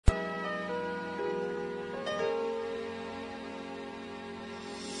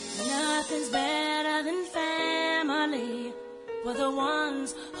Nothing's better than family, for the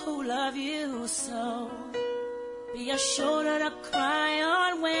ones who love you so. Be a shoulder to cry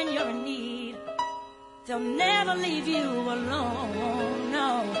on when you're in need. They'll never leave you alone,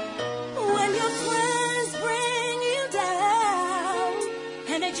 no. When your friends bring you down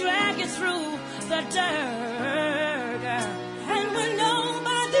and they drag you through the dirt, and when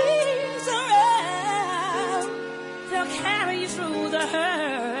nobody's around, they'll carry you through the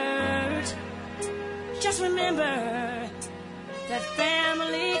hurt. Just remember that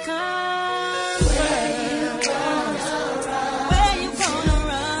family comes first. Where you gonna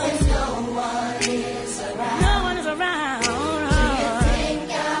run? When no one is around. No one is around. Do you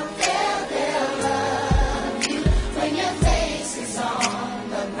think out there they'll love you when your face is on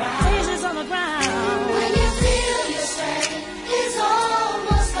the ground? Face is on the ground. When you feel your strength is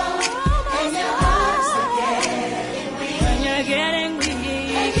almost gone and your arms are getting weak. When you're getting weak.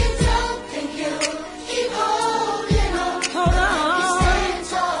 And you don't think you keep holding on. Hold on. You stand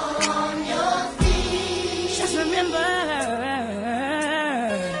tall on your feet. Just remember,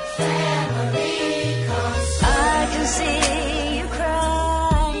 family comes first. I can see you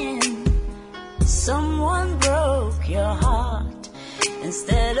crying. Someone broke your heart.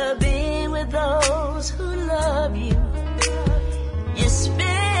 Instead of being with those who love you, you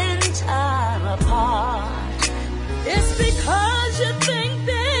spend time apart. It's because you think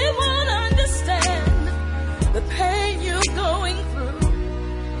they won't understand the pain you're going through.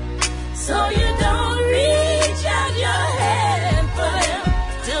 So you don't reach out your hand for them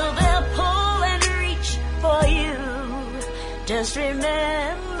till they'll pull and reach for you. Just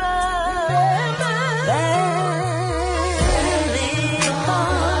remember, family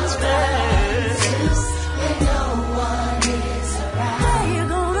comes first. When no one is around. Where you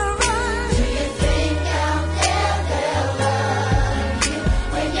gonna run? Do you think out there they'll love you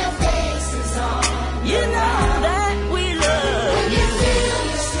when your face is on? You know that we love when you. Feel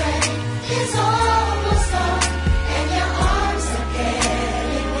your strength is almost gone and your arms are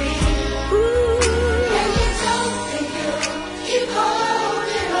getting weak. And you don't think you'll keep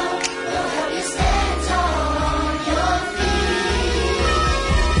holding on. They'll help you stand tall on your feet.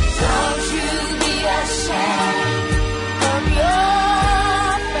 Don't you be ashamed of your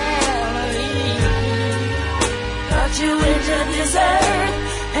family. Brought you into this earth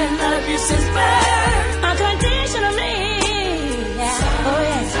and love you since birth unconditionally. Yeah. Oh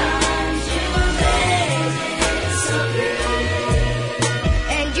yes. Sometimes you may disagree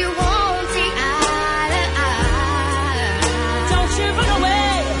and you won't see eye to eye. Don't you run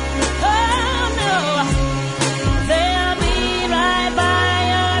away. Oh no. They'll be right by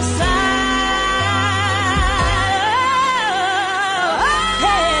your side.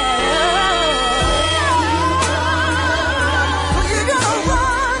 What you gonna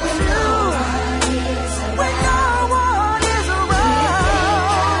run to when no one is around?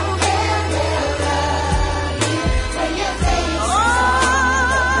 When your face is on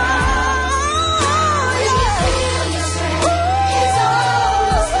the ground. When you feel your strength is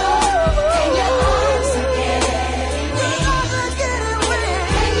almost gone and your arms are getting weak.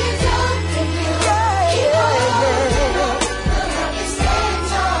 And you don't think you keep holding on. They'll help you stand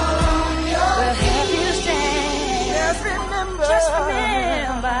tall on your feet. Just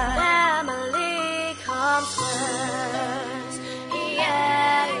remember, family comes first.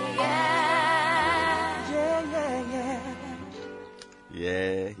 Yeah, yeah.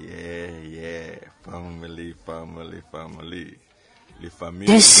 Yeah. Family. The family.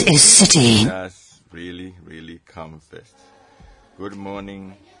 This is City. That's really come first. Good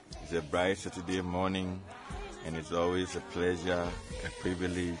morning. It's a bright Saturday morning, and it's always a pleasure, a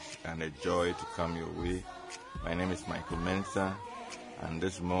privilege, and a joy to come your way. My name is Michael Mensah, and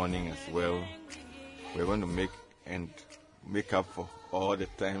this morning as well, we're going to make up for all the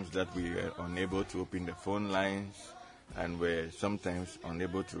times that we were unable to open the phone lines and were sometimes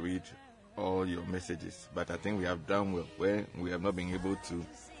unable to read all your messages. But I think we have done well. Where we have not been able to,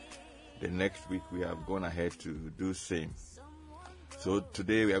 the next week we have gone ahead to do same. So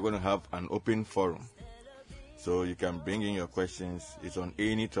today we are going to have an open forum. So you can bring in your questions. It's on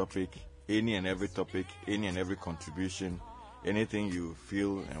any topic, any and every topic, any and every contribution, anything you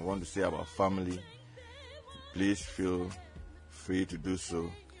feel and want to say about family. Please feel free to do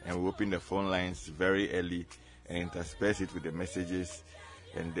so. And we open the phone lines very early and intersperse it with the messages,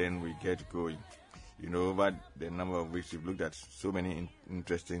 and then we get going. You know, over the number of weeks, we've looked at so many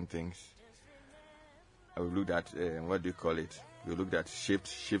interesting things. We've looked at, what do you call it? We've looked at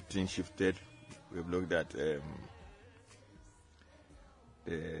shifted. We've looked at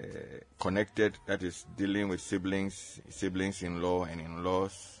connected, that is dealing with siblings in law and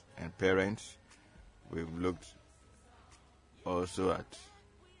in-laws, and parents. We've looked also at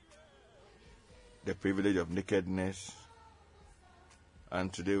the privilege of nakedness.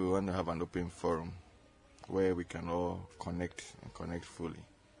 And today we want to have an open forum where we can all connect and connect fully.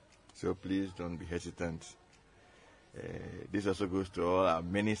 So please don't be hesitant. This also goes to all our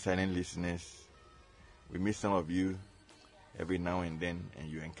many silent listeners. We meet some of you every now and then, and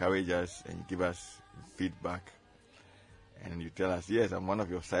you encourage us and you give us feedback. And you tell us, yes, I'm one of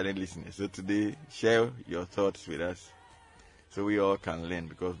your silent listeners. So today, share your thoughts with us so we all can learn,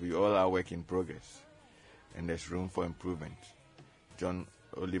 because we all are work in progress and there's room for improvement. John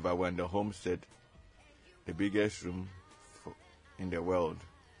Oliver Wendell Holmes said, the biggest room in the world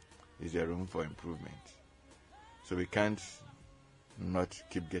is a room for improvement. So we can't not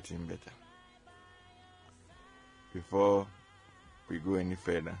keep getting better. Before we go any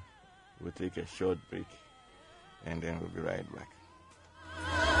further, we'll take a short break and then we'll be right back.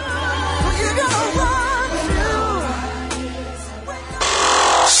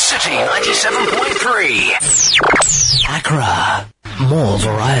 City 97.3 Accra, more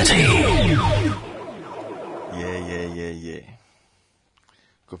variety. Yeah.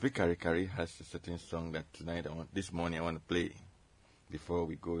 Kofi Karikari has a certain song that this morning I want to play before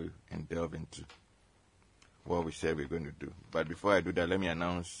we go and delve into what we said we're going to do. But before I do that, let me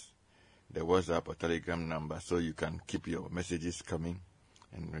announce the WhatsApp or Telegram number so you can keep your messages coming.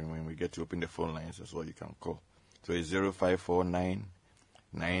 And when we get to open the phone lines as well, you can call. So it's 0549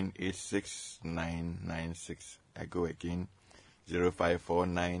 986 996. I go again,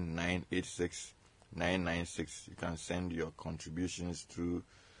 0549 986 996. You can send your contributions through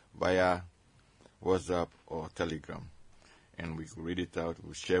via WhatsApp or Telegram, and we will read it out.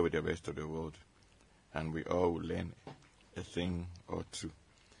 We'll share with the rest of the world, and we all will learn a thing or two.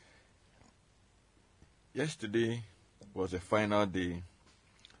 Yesterday was the final day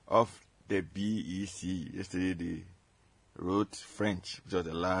of the BEC. Yesterday they wrote French, which was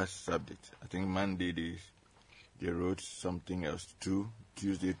the last subject. I think Monday they wrote something else, 2,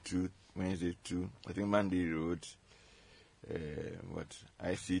 Tuesday 2, Wednesday 2. I think Monday they wrote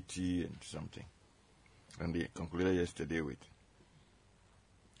ICT and something. And they concluded yesterday with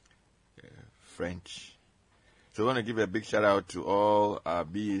French. So I want to give a big shout out to all our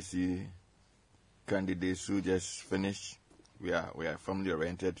BEC candidates who just finished. We are a family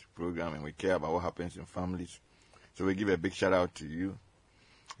oriented program and we care about what happens in families. So we give a big shout out to you.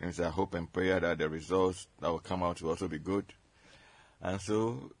 And it's our hope and prayer that the results that will come out will also be good. And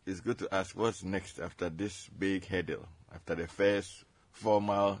so it's good to ask, what's next after this big hurdle, after the first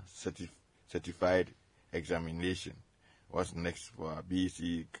formal certified examination? What's next for our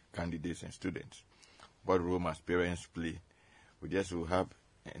BEC candidates and students? What role must parents play? We just will have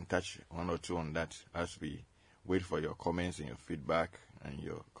in touch one or two on that as we wait for your comments and your feedback and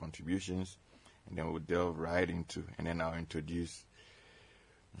your contributions. And then we'll delve right into, and then I'll introduce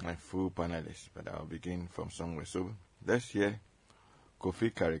my full panelists. But I'll begin from somewhere. So let's hear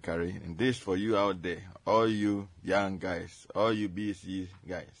Kofi Karikari. And this for you out there, all you young guys, all you BC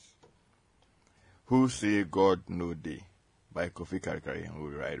guys, Who Say God No Day by Kofi Karikari. And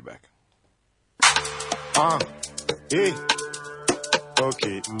we'll be right back. Hey.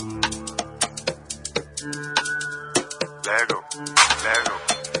 Okay. Lego.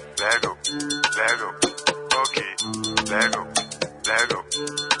 Okay.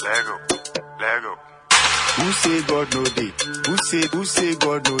 Lego. Who say God no day? Who say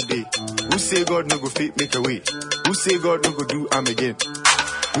God no day? Who say God no go fit make a way? Who say God no go do am again?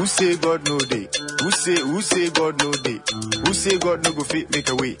 Who say God no day? Who say God no day? Who say God no go fit make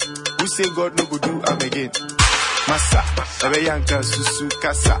a way? Who say God no go do am again? Massa, ebe yanka susu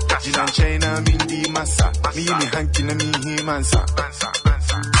kasa. Jinan China mindi massa. Mi hanki na mi mansa.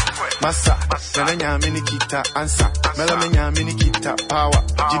 Massa, nana nyamini kita ansa. Mela me nyamini kita power.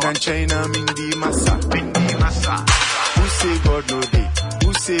 Jinan China mindi massa. Who say God no day?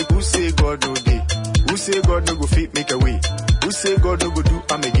 Who say God no day? Who say God no go fit make a way? Who say God no go do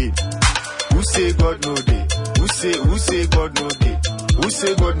am again? Who say God no day? Who say God no day? Who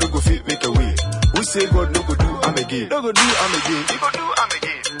say God no go fit make a way? Who say God no go do am again? No go do am again. He go do am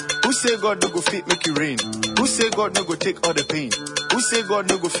again. Who say God no go fit make it rain? Who say God no go take all the pain? Who say God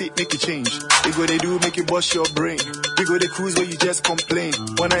no go fit make it change? They go they do make you bust your brain. We go they cruise where you just complain.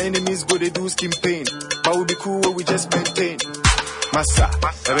 When our enemies go they do skin pain. But we be cool where we just maintain. Massa,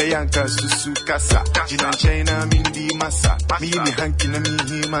 ebe yanka susu kasa. Jinan China mindi massa. Mi hanki na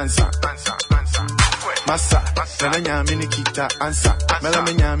mi mansa. Massa, nana nyamini kita ansa. Mela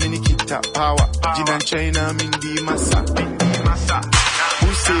me nyamini kita power. Jinan China mindi massa.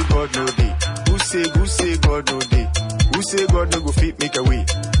 Who say God no day? Who say God no day? Who say God no go fit make a way?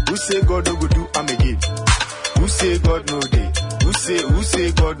 Who say God no go do am again? Who say God no day? Who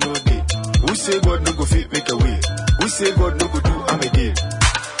say God no day? Who say God no go fit make a way? Who say God no go do am again?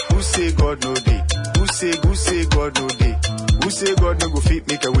 Who say God no day? Who say God no day? Who say God no go fit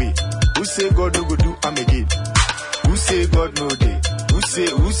make a way? Who say God no go do am again? Who say God no day? Who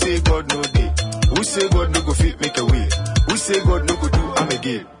say God no day? Who say God no go fit make a way? Who say God no go do am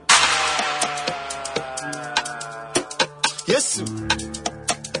again? Yes, sir.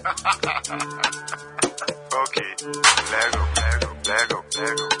 Okay. Lego.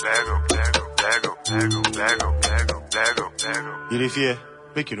 You dey fear?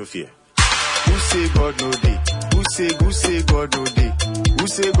 Make you no fear. Who say God no day? Who say God no day? Who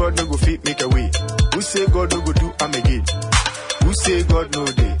say God no go fit make a way? Who say God no go do am again? Who say God no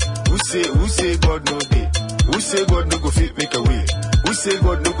day? Who say God no day? Who say God no go fit make a way? Who say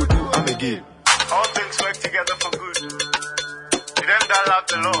God no go do am again? All things work together for good. To them that love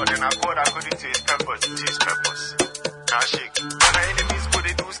the Lord and are called according to his purpose. Now shake. When our enemies go,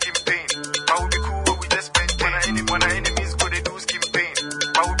 they do skin pain. But we'll be cool when we just maintain. When our enemies go, they do skin pain.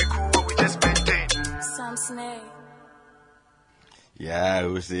 But we'll be cool when we just maintain. Sam Snake. Yeah,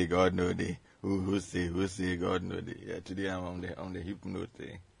 who say God no day? Who say God no day? Yeah, today I'm on the hip note.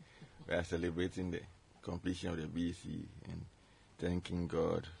 We are celebrating the completion of the BC and thanking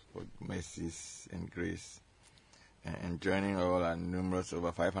God for mercies and grace, and joining all our numerous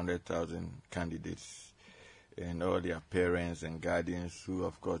over 500,000 candidates and all their parents and guardians who,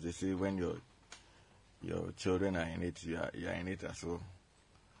 of course, they say when your children are in it, you are in it as well.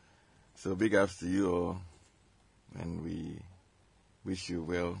 So big ups to you all, and we wish you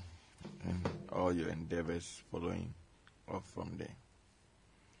well in all your endeavors following up from there.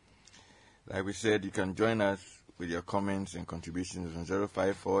 Like we said, you can join us with your comments and contributions on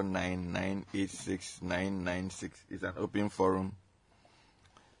 0549986996. It's an open forum,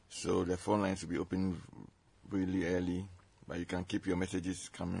 so the phone lines will be open really early, but you can keep your messages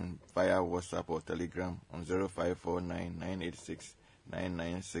coming via WhatsApp or Telegram on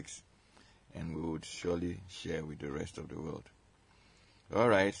 0549986996, and we would surely share with the rest of the world. All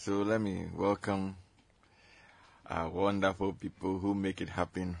right, so let me welcome our wonderful people who make it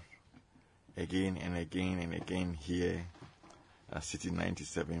happen again and again and again here at City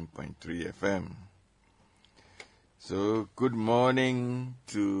 97.3 FM. So, good morning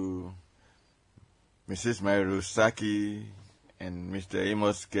to Mrs. Myro Saki and Mr.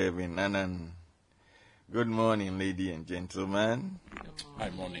 Amos Kevin Annan. Good morning, ladies and gentlemen. Hi,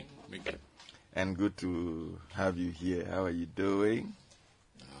 morning. Mickey. And good to have you here. How are you doing?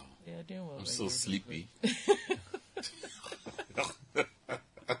 Yeah, doing well. I'm so sleepy.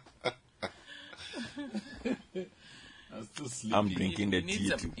 I'm still sleepy. I'm drinking the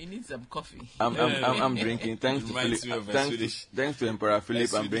tea too. You need some coffee. I'm drinking. Thanks to Reminds Philip. me of a Thanks to Emperor Philip. I'm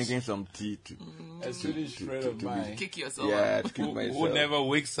Swedish- drinking some tea too. A Swedish friend of mine Kick yourself. Yeah, to keep who myself. never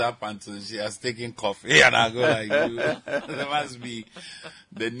wakes up until she has taken coffee. And I go like, you. There must be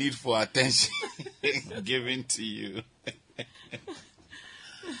the need for attention given to you.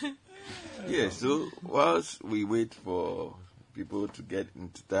 Yeah, so whilst we wait for people to get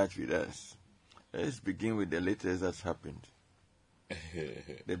into touch with us, let's begin with the latest that's happened.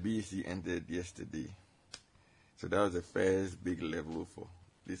 The BEC ended yesterday. So that was the first big level for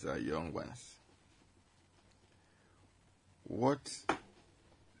these are young ones. What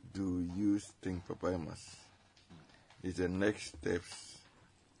do you think, Papa Amos, is the next steps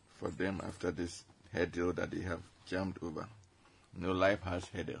for them after this hurdle that they have jumped over? You know, life has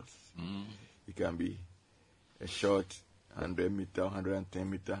hurdles. It can be a short 100 meter, 110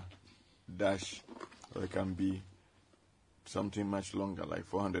 meter dash, or it can be something much longer, like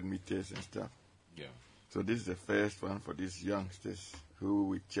 400 meters and stuff. Yeah. So this is the first one for these youngsters who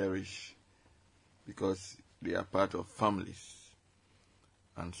we cherish because they are part of families.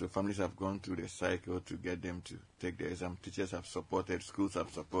 And so families have gone through the cycle to get them to take the exam. Teachers have supported, schools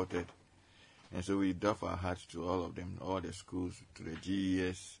have supported. And so we doff our hats to all of them, all the schools, to the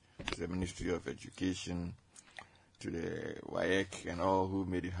GES, to the Ministry of Education, to the WAEC and all who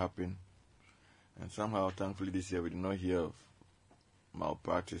made it happen. And somehow, thankfully, this year we did not hear of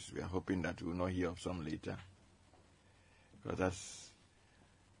malpractice. We are hoping that we will not hear of some later. Because that's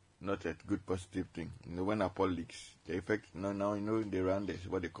not a good positive thing. You know, when Apple leaks, the effect, now you know, they run this,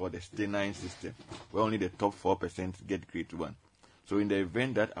 what they call the stay-9 system, where only the top 4% get grade 1. So in the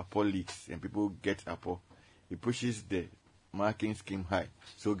event that Apple leaks and people get Apple, it pushes the marking scheme high.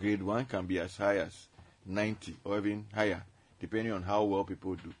 So grade 1 can be as high as 90 or even higher, depending on how well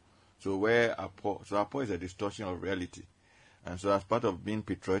people do. So Apple is a distortion of reality. And so as part of being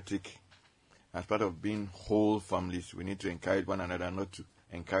patriotic as part of being whole families, we need to encourage one another not to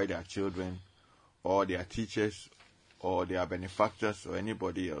encourage our children or their teachers or their benefactors or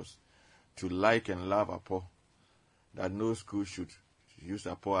anybody else to like and love Apo. That no school should use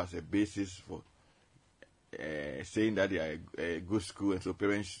Apo as a basis for saying that they are a good school, and so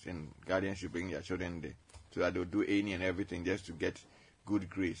parents and guardians should bring their children there so that they'll do any and everything just to get good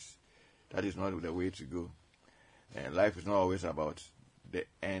grades. That is not the way to go. Life is not always about the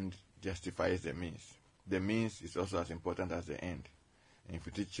end justifies the means. The means is also as important as the end. And if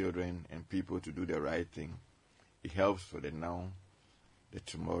we teach children and people to do the right thing, it helps for the now, the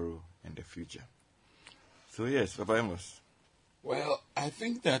tomorrow, and the future. So yes, Papa Amos. Well, I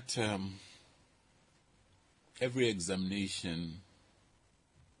think that every examination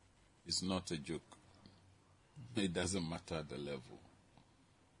is not a joke. It doesn't matter the level.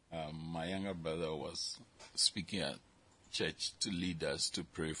 My younger brother was speaking at church to lead us to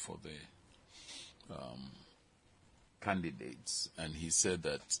pray for the candidates, and he said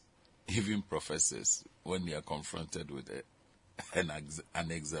that even professors, when they are confronted with an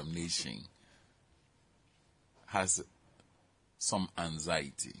examination, has some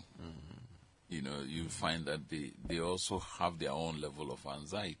anxiety. Mm-hmm. You know, you find that they also have their own level of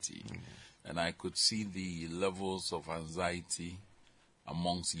anxiety. Mm-hmm. And I could see the levels of anxiety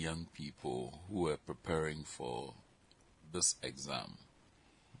amongst young people who were preparing for this exam.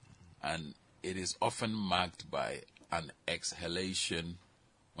 And it is often marked by an exhalation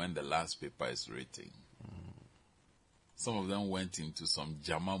when the last paper is written. Some of them went into some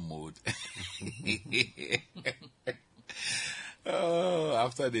Jama mode.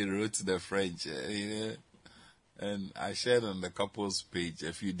 After they wrote the French, and I shared on the couple's page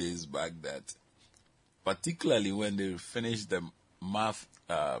a few days back that particularly when they finished the math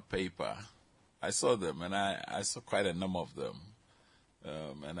paper, I saw them, and I saw quite a number of them.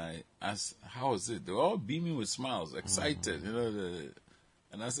 And I asked, how was it? They were all beaming with smiles, excited,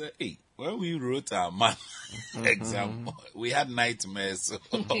 and I said, hey, when we wrote our math exam, we had nightmares.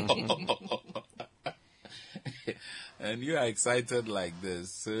 And you are excited like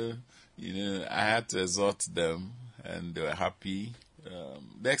this. So, I had to exhort them, and they were happy.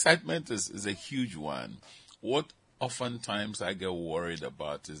 The excitement is a huge one. What oftentimes I get worried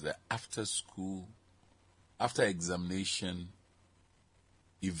about is the after examination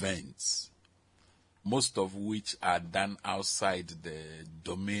events, most of which are done outside the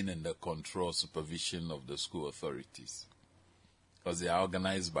domain and the control supervision of the school authorities, because they are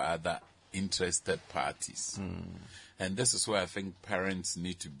organized by other interested parties. And this is where I think parents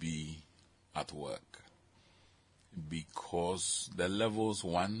need to be at work, because the levels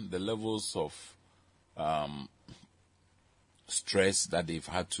of stress that they've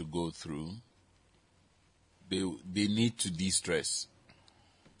had to go through, they need to de-stress.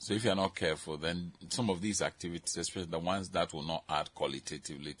 So if you're not careful, then some of these activities, especially the ones that will not add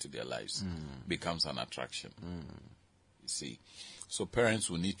qualitatively to their lives, becomes an attraction. You see. So parents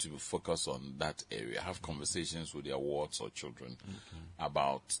will need to focus on that area, have conversations with their wards or children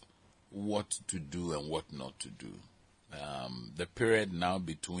about what to do and what not to do. The period now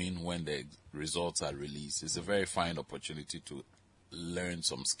between when the results are released is a very fine opportunity to learn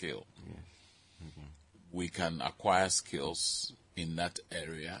some skill. Yes. We can acquire skills in that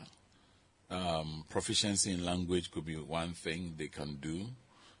area. Proficiency in language could be one thing they can do.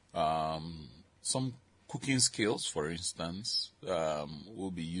 Some cooking skills, for instance,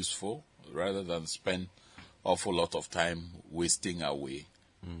 will be useful rather than spend awful lot of time wasting away.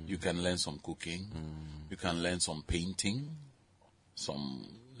 You can learn some cooking. You can learn some painting, some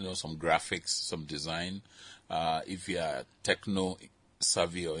graphics, some design. If you are techno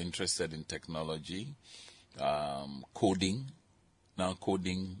savvy or interested in technology, coding. Now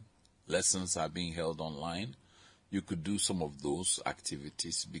coding lessons are being held online. You could do some of those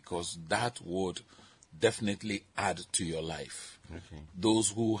activities, because that would definitely add to your life. Okay.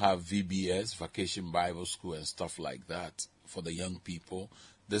 Those who have VBS, Vacation Bible School, and stuff like that, for the young people,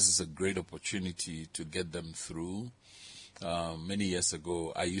 this is a great opportunity to get them through. Many years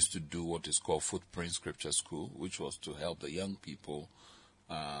ago, I used to do what is called Footprint Scripture School, which was to help the young people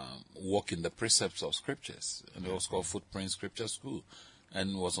walk in the precepts of scriptures. And it was called Footprint Scripture School.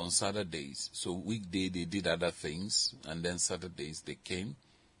 And it was on Saturdays. So weekday they did other things, and then Saturdays they came.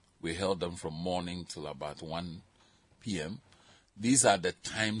 We held them from morning till about 1 p.m. These are the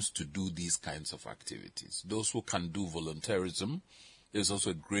times to do these kinds of activities. Those who can do volunteerism, there's also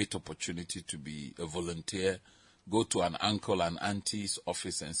a great opportunity to be a volunteer go to an uncle and auntie's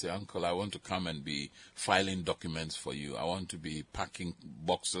office and say, "Uncle, I want to come and be filing documents for you. I want to be packing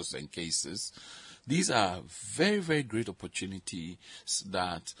boxes and cases." These are very, very great opportunities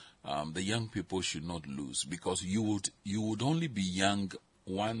that the young people should not lose, because you would only be young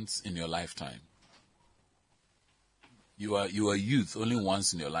once in your lifetime. You are youth only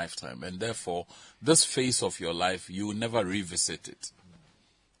once in your lifetime, and therefore this phase of your life you will never revisit it.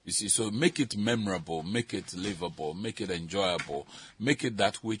 You see, so make it memorable, make it livable, make it enjoyable, make it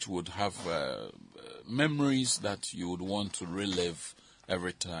that which would have memories that you would want to relive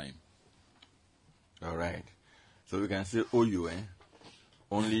every time. All right. So we can say, "Oh, you,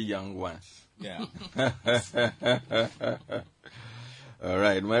 only young ones." Yeah. All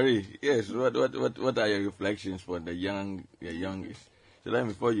right, Marie. Yes. What are your reflections for the youngest? So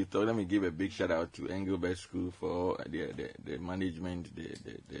before you talk, let me give a big shout out to Engelbert School for the management,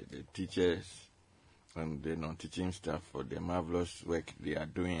 the teachers, and the non-teaching staff for the marvelous work they are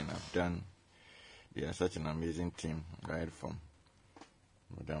doing and have done. They are such an amazing team, right from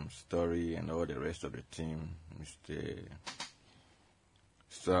Madam Story and all the rest of the team, Mr.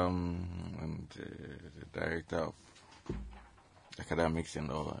 Sam and the director of academics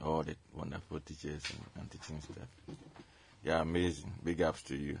and all the wonderful teachers and teaching staff. Yeah, amazing. Big ups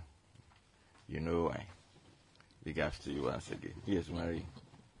to you. You know why. Big ups to you once again. Yes, Marie.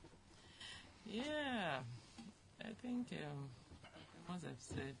 Yeah, I think once I've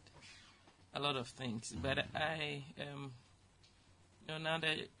said a lot of things, but I now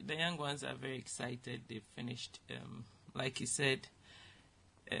the young ones are very excited. They've finished, like you said.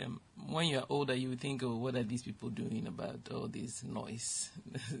 When you're older, you think, "Oh, what are these people doing about all this noise?"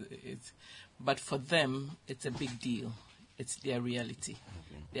 But for them, it's a big deal. It's their reality.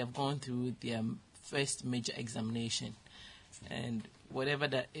 Okay. They have gone through their first major examination, and whatever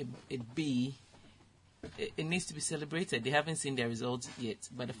that it be, it needs to be celebrated. They haven't seen their results yet,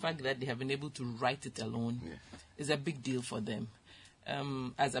 but the fact that they have been able to write it alone is a big deal for them.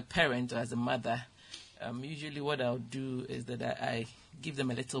 As a parent or as a mother, usually what I'll do is that I give them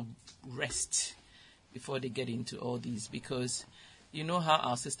a little rest before they get into all these, because you know how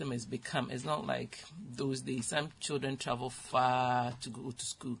our system has become. It's not like those days. Some children travel far to go to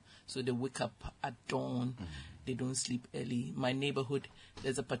school, so they wake up at dawn. They don't sleep early. My neighborhood,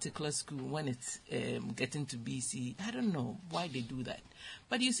 there's a particular school, when it's getting to BC, I don't know why they do that.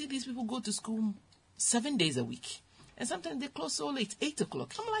 But you see these people go to school 7 days a week. And sometimes they close so late, 8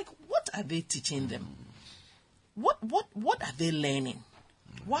 o'clock. I'm like, what are they teaching them? What are they learning?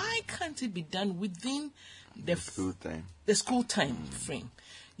 Why can't it be done within the school time frame?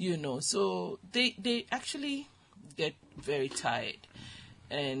 You know, so they actually get very tired.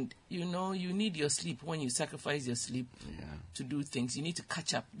 And, you know, you need your sleep. When you sacrifice your sleep to do things, you need to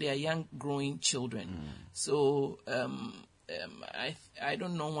catch up. They are young, growing children. So I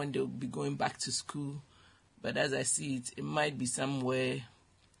don't know when they'll be going back to school. But as I see it, it might be somewhere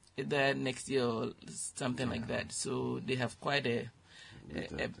either next year or something like that. So they have quite a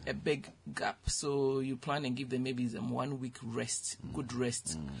big gap. So you plan and give them maybe some 1 week rest,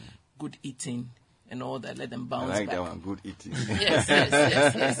 good eating, and all that. Let them bounce back. I like that one, good eating.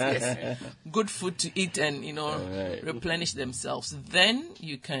 Yes. Good food to eat and, replenish themselves. Then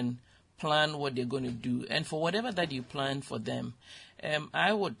you can plan what they're going to do. And for whatever that you plan for them,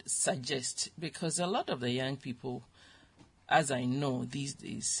 I would suggest, because a lot of the young people, as I know these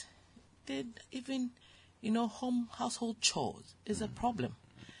days, they even, household chores is a problem.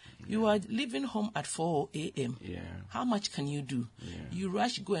 You are leaving home at 4 a.m. How much can you do? You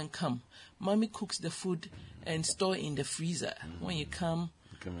rush, go and come. Mommy cooks the food and store in the freezer. When you come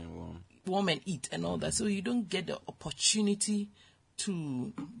warm and eat and all that. So you don't get the opportunity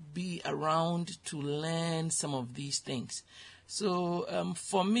to be around to learn some of these things. So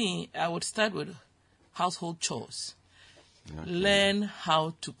for me, I would start with household chores. Okay. Learn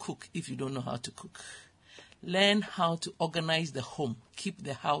how to cook if you don't know how to cook. Learn how to organize the home. Keep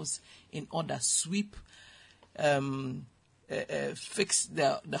the house in order. Sweep, fix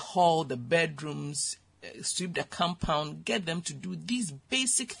the hall, the bedrooms, sweep the compound. Get them to do these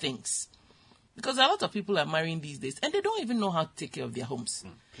basic things. Because a lot of people are marrying these days and they don't even know how to take care of their homes.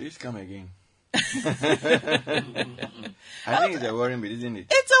 Please come again. I think it's a worrying bit, isn't it?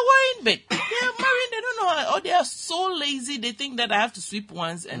 It's a worrying bit. They are marrying, they don't know how, or they are so lazy, they think that I have to sweep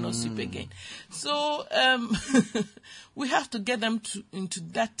once and not sweep again. So we have to get them into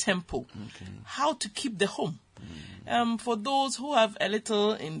that tempo. How to keep the home. For those who have a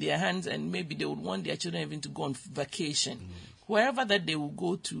little in their hands and maybe they would want their children even to go on vacation, wherever that they will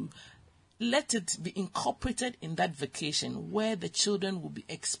go to, let it be incorporated in that vacation where the children will be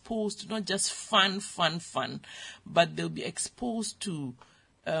exposed to not just fun, but they'll be exposed to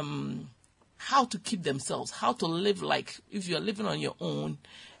how to keep themselves, how to live like if you're living on your own.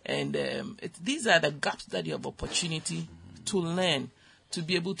 And these are the gaps that you have opportunity to learn, to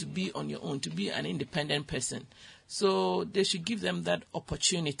be able to be on your own, to be an independent person. So they should give them that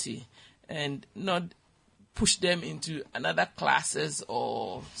opportunity and not push them into another classes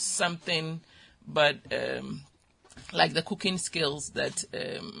or something, but like the cooking skills that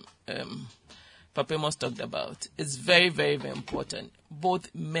Papa Amos talked about. It's very, very, very important,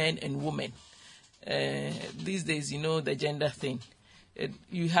 both men and women. These days, the gender thing.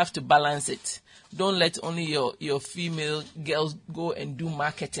 You have to balance it. Don't let only your female girls go and do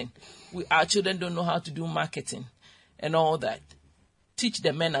marketing. Our children don't know how to do marketing and all that. Teach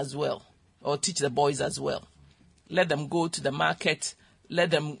the men as well, or teach the boys as well. Let them go to the market. Let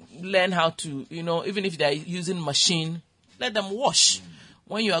them learn how to, even if they're using machine, let them wash.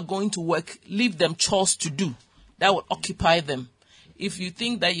 When you are going to work, leave them chores to do. That will occupy them. If you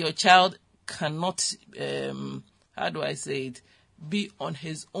think that your child cannot, be on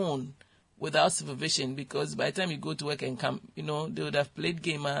his own without supervision, because by the time you go to work and come, they would have played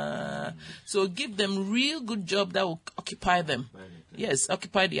game. So give them real good job that will occupy them. Yes,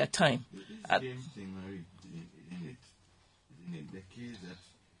 occupy their time. Same thing, Marie. Isn't it the case that,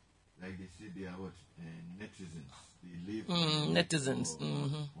 like they say, they are what? Netizens. They live netizens.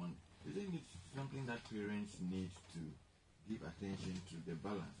 Isn't it something that parents need to give attention to the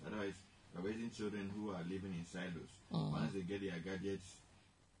balance? Otherwise, we're raising children who are living in silos. Once they get their gadgets,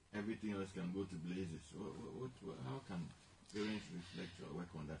 everything else can go to blazes. How can parents reflect or work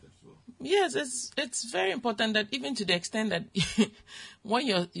on that as well? Yes, it's very important that even to the extent that when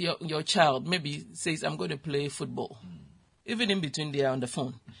your child maybe says, I'm going to play football, even in between they are on the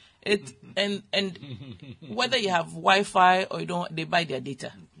phone. And whether you have Wi-Fi or you don't, they buy their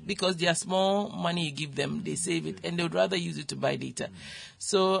data. Because their small money you give them, they save it, and they would rather use it to buy data.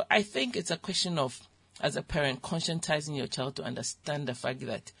 So I think it's a question of, as a parent, conscientizing your child to understand the fact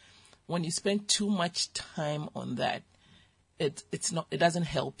that when you spend too much time on that, it doesn't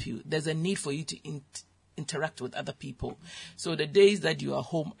help you. There's a need for you to interact with other people. So the days that you are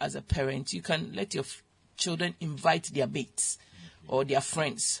home as a parent, you can let your children invite their mates or their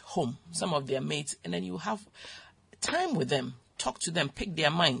friends home, some of their mates, and then you have time with them. Talk to them, pick their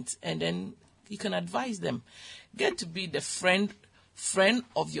minds, and then you can advise them. Get to be the friend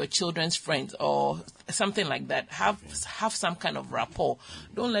of your children's friends or something like that. Have some kind of rapport.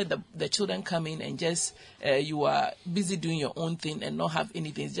 Don't let the children come in and just you are busy doing your own thing and not have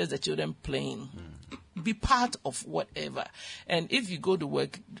anything. It's just the children playing. Be part of whatever. And if you go to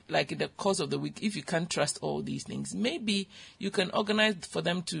work, like in the course of the week, if you can't trust all these things, maybe you can organize for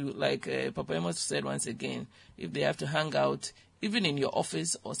them to, like Papa Amos said once again, if they have to hang out, even in your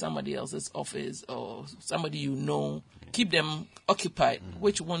office or somebody else's office or somebody keep them occupied,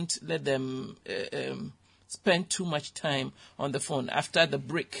 which won't let them spend too much time on the phone. After the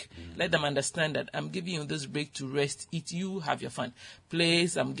break, let them understand that I'm giving you this break to rest, eat, you have your fun, play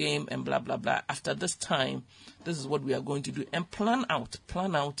some game and blah, blah, blah. After this time, this is what we are going to do. And plan out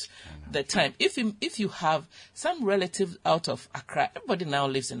the time. If you have some relative out of Accra, everybody now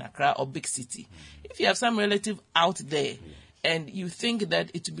lives in Accra or big city. If you have some relative out there, and you think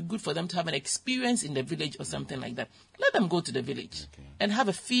that it would be good for them to have an experience in the village or something like that, let them go to the village and have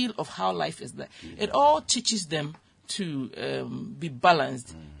a feel of how life is there. It all teaches them to be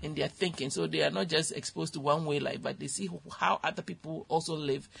balanced in their thinking, so they are not just exposed to one way life, but they see how other people also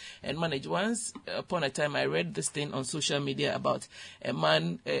live and manage. Once upon a time, I read this thing on social media about a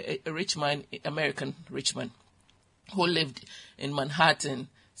man, a rich man, American rich man, who lived in Manhattan,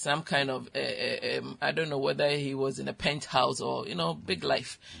 some kind of, I don't know whether he was in a penthouse or, big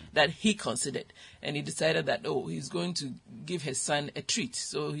life that he considered. And he decided that, he's going to give his son a treat.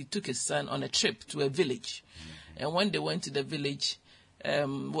 So he took his son on a trip to a village. And when they went to the village,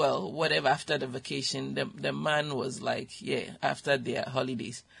 after the vacation, the man was like, after their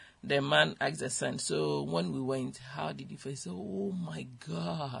holidays, the man asked the son, so when we went, how did you feel? He said, oh my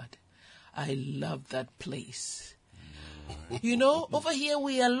God, I love that place. Over here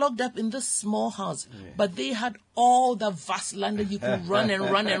we are locked up in this small house, but they had all the vast land that you could run and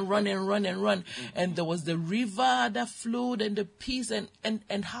run and run and run and run. And there was the river that flowed and the peace and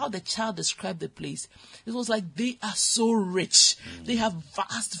how the child described the place. It was like they are so rich. They have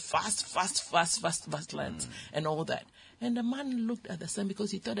vast lands and all that. And the man looked at the son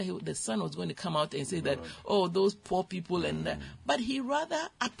because he thought that the son was going to come out and say that, those poor people and that. But he rather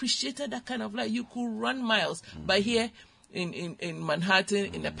appreciated that kind of life. You could run miles. But here, in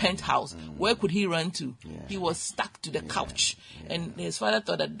Manhattan in a penthouse. Where could he run to? Yeah. He was stuck to the couch. And his father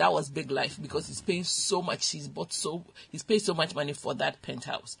thought that was big life because he's paying so much. He's paid so much money for that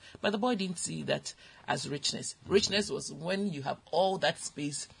penthouse. But the boy didn't see that as richness. Richness was when you have all that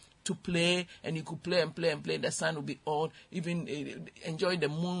space to play, and you could play and play and play. The sun will be on, even enjoy the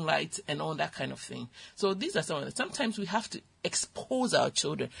moonlight and all that kind of thing. So these are some of the. Sometimes we have to expose our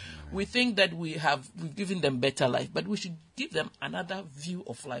children. We think that we've given them better life, but we should give them another view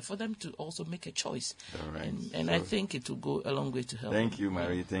of life for them to also make a choice. All right. And I think it will go a long way to help. Thank you,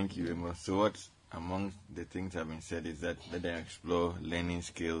 Marie. Thank you, Emma. So what among the things have been said is that let them explore learning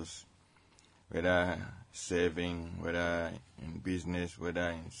skills, whether serving, whether in business, whether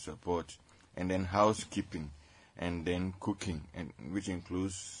in support, and then housekeeping, and then cooking, and which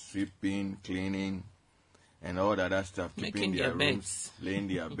includes sweeping, cleaning, and all that other stuff, keeping their rooms, laying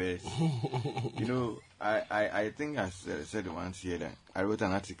their beds. You know, I think I said once here that I wrote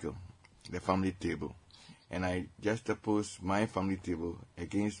an article, The Family Table, and I just opposed my family table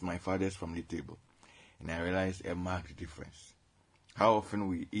against my father's family table, and I realized a marked difference. How often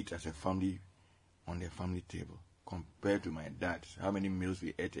we eat as a family on the family table compared to my dad, how many meals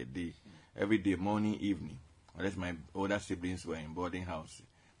we ate a day, every day, morning, evening, unless my older siblings were in boarding house.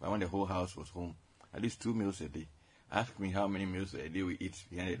 But when the whole house was home, at least 2 meals a day. Ask me how many meals a day we eat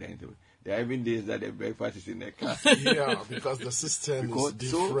behind the dining table. There are even days that the breakfast is in the car. Yeah, because the system is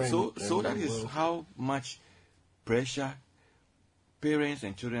different. So that is how much pressure parents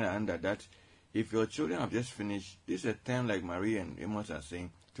and children are under. That if your children have just finished, this is a time, like Marie and Amos are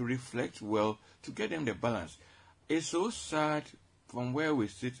saying, to reflect well, to get them the balance. It's so sad from where we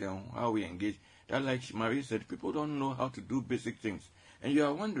sit and how we engage that, like Marie said, people don't know how to do basic things. And you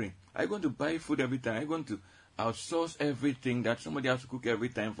are wondering, are you going to buy food every time? Are you going to outsource everything that somebody has to cook every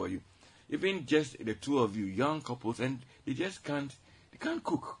time for you? Even just the two of you, young couples, and they can't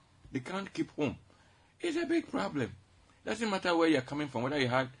cook. They can't keep home. It's a big problem. Doesn't matter where you're coming from, whether you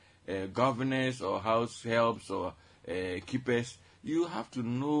had governors or house helps or keepers. You have to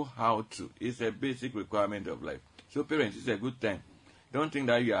know how to. It's a basic requirement of life. So parents, it's a good time. Don't think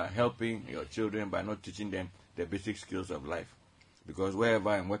that you are helping your children by not teaching them the basic skills of life. Because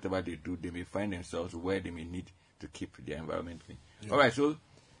wherever and whatever they do, they may find themselves where they may need to keep their environment clean. Yeah. All right, so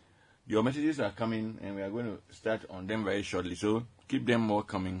your messages are coming, and we are going to start on them very shortly. So keep them more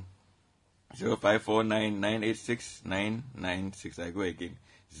coming. 0549-986-996. I go again.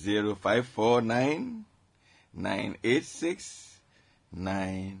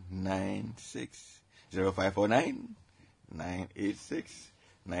 0549-986-996.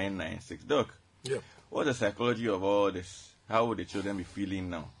 0549-986-996. Doc, what's the psychology of all this? How would the children be feeling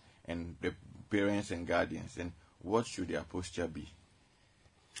now? And the parents and guardians? And what should their posture be?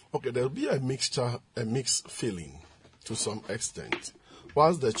 Okay, there'll be a mixed feeling to some extent.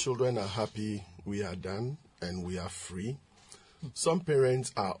 Whilst the children are happy, we are done and we are free. Some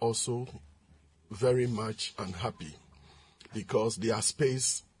parents are also very much unhappy because their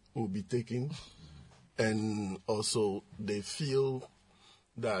space will be taken, and also they feel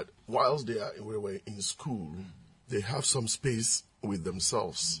that whilst we were in school, they have some space with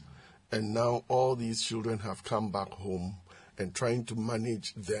themselves, and now all these children have come back home and trying to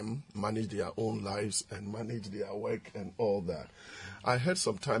manage their own lives and manage their work and all that. I heard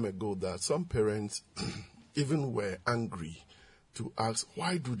some time ago that some parents even were angry to ask,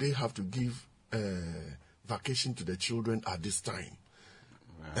 why do they have to give vacation to the children at this time?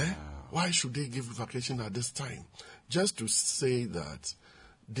 Wow. Why should they give vacation at this time? Just to say that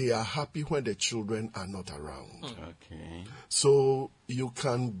they are happy when the children are not around. Okay. So you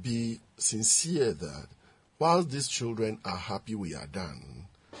can be sincere that while these children are happy we are done,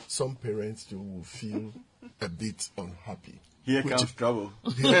 some parents too will feel a bit unhappy. Here comes trouble.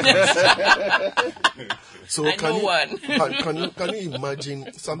 So can you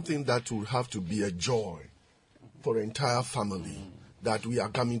imagine something that will have to be a joy for the entire family, that we are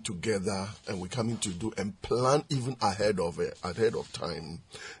coming together and we're coming to do and plan even ahead of time?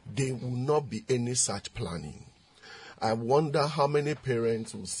 There will not be any such planning. I wonder how many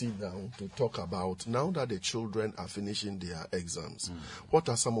parents will sit down to talk about, now that the children are finishing their exams, what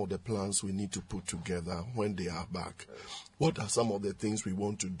are some of the plans we need to put together when they are back? What are some of the things we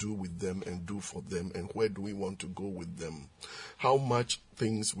want to do with them and do for them, and where do we want to go with them? How much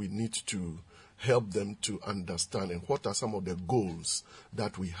things we need to help them to understand, and what are some of the goals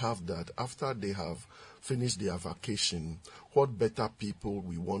that we have, that after they have finished their vacation, what better people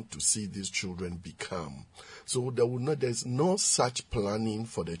we want to see these children become. So there's no such planning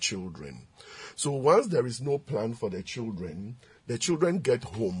for the children. So once there is no plan for the children the children get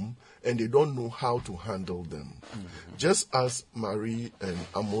home and they don't know how to handle them. Just as Marie and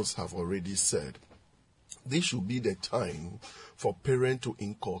Amos have already said, this should be the time for parents to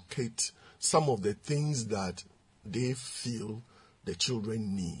inculcate some of the things that they feel the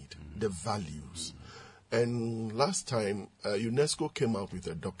children need, the values. And last time, UNESCO came out with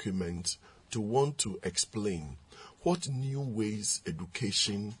a document to want to explain what new ways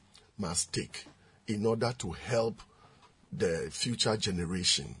education must take in order to help the future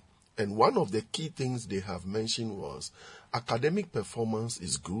generation. And one of the key things they have mentioned was academic performance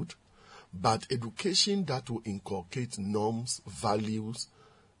is good, but education that will inculcate norms, values,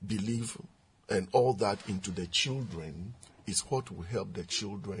 belief, and all that into the children is what will help the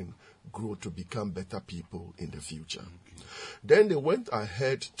children grow to become better people in the future. Okay. Then they went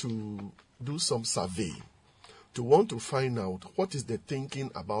ahead to do some survey to want to find out what is the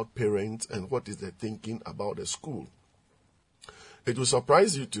thinking about parents and what is the thinking about the school. It will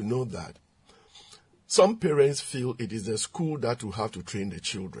surprise you to know that some parents feel it is the school that will have to train the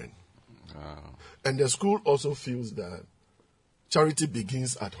children. Wow. And the school also feels that charity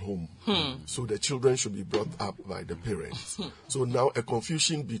begins at home. So the children should be brought up by the parents. So now a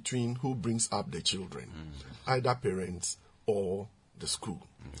confusion between who brings up the children, either parents or the school.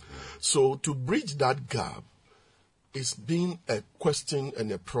 So to bridge that gap, it's been a question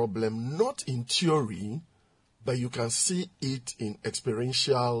and a problem, not in theory, but you can see it in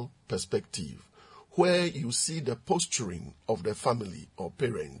experiential perspective, where you see the posturing of the family or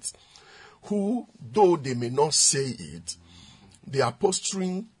parents, who, though they may not say it, their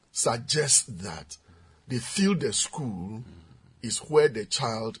posturing suggests that they feel the school is where the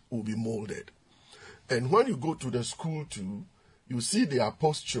child will be molded. And when you go to the school too, you see their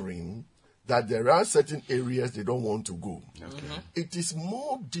posturing that there are certain areas they don't want to go. Okay. It is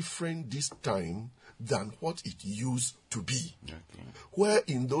more different this time than what it used to be. Okay. Where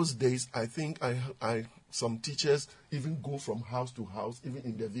in those days, I think some teachers even go from house to house, even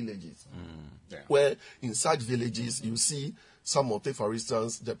in the villages. Where in such villages, you see some of, for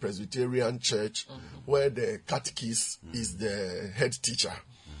instance, the Presbyterian church, where the catechist is the head teacher.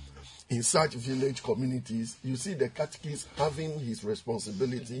 In such village communities, you see the catechist having his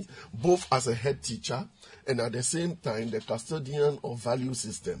responsibility both as a head teacher and at the same time the custodian of value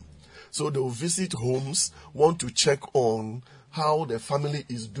system. So they will visit homes, want to check on how the family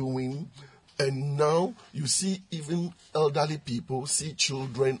is doing. And now you see even elderly people see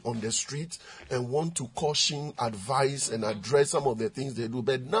children on the street and want to caution, advise, and address some of the things they do.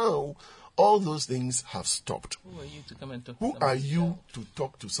 But now all those things have stopped. Who are you to come and talk Who are you to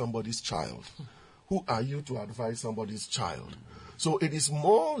talk to somebody's child? Who are you to advise somebody's child? So it is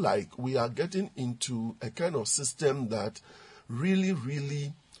more like we are getting into a kind of system that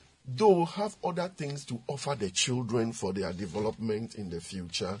really, though have other things to offer the children for their development in the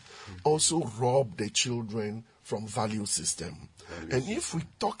future, also rob the children from value system. And if we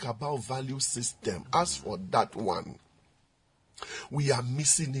talk about value system, as for that one, we are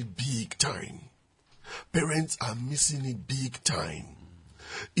missing it big time. Parents are missing it big time.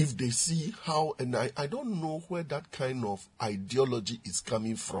 If they see how, and I don't know where that kind of ideology is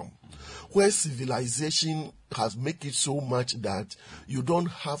coming from, where civilization has made it so much that you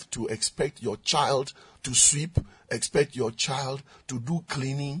don't have to expect your child to sweep, expect your child to do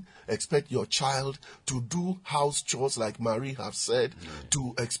cleaning, expect your child to do house chores like Marie have said,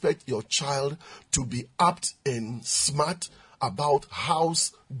 to expect your child to be apt and smart about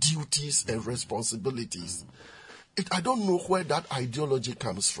house duties and responsibilities. I don't know where that ideology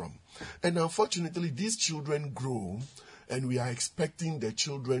comes from. And unfortunately, these children grow and we are expecting the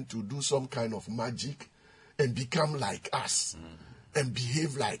children to do some kind of magic and become like us and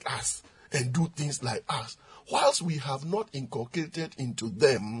behave like us and do things like us, whilst we have not inculcated into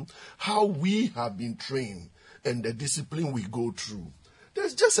them how we have been trained and the discipline we go through.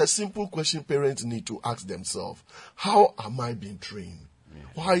 There's just a simple question parents need to ask themselves. How am I being trained?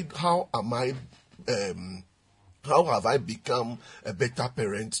 How have I become a better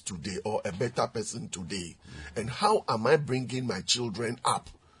parent today or a better person today? And how am I bringing my children up?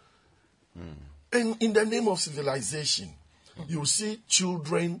 And in the name of civilization, you see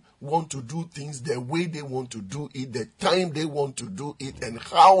children want to do things the way they want to do it, the time they want to do it, and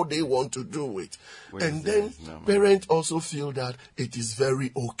how they want to do it. And then parents also feel that it is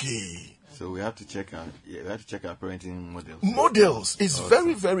very okay. So we have to check our parenting models. Models is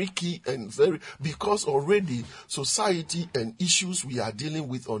very, very key and because already society and issues we are dealing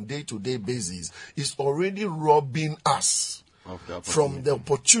with on day-to-day basis is already robbing us from the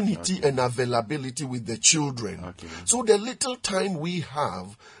opportunity and availability with the children. Okay. So the little time we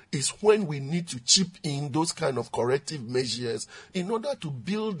have is when we need to chip in those kind of corrective measures in order to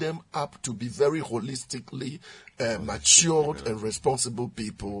build them up to be very holistically matured and responsible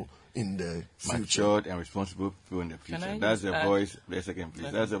people in the future. Matured and responsible people in the future. I That's just the add- voice. Wait a second,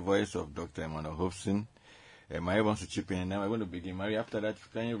 please. That's the voice of Dr. Emmanuel Hobson. Maria wants to chip in, and now I'm going to begin. Maria, after that,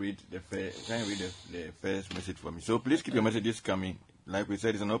 can you read the first message for me? So please keep your messages coming. Like we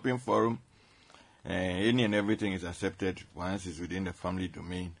said, it's an open forum. Any and everything is accepted once it's within the family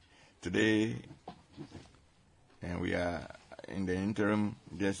domain. Today, and we are in the interim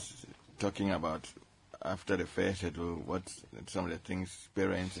just talking about after the first schedule, what some of the things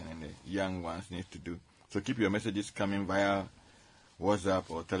parents and the young ones need to do. So keep your messages coming via WhatsApp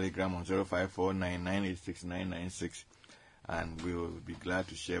or Telegram on 0549986996, and we will be glad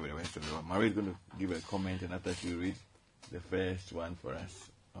to share with the rest of the world. Marie is going to give a comment, and after she will read the first one for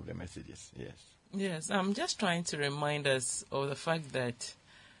us of the messages. Yes. Yes, I'm just trying to remind us of the fact that,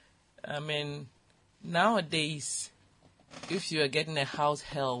 nowadays, if you are getting a house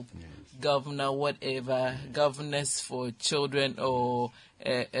help, governor, whatever, governors for children or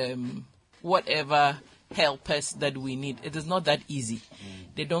whatever helpers that we need, it is not that easy.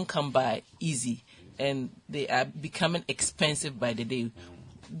 They don't come by easy, and they are becoming expensive by the day.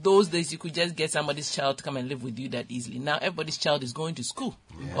 Those days you could just get somebody's child to come and live with you that easily. Now everybody's child is going to school.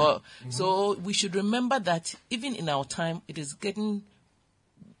 So we should remember that even in our time, it is getting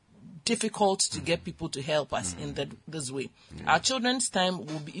difficult to get people to help us in this way. Our children's time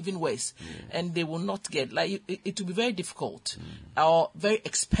will be even worse, and they will not get, it will be very difficult or very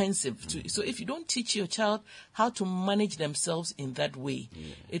expensive. So if you don't teach your child how to manage themselves in that way,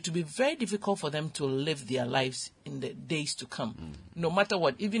 it will be very difficult for them to live their lives in the days to come. No matter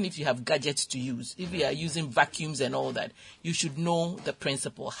what, even if you have gadgets to use, if you are using vacuums and all that, you should know the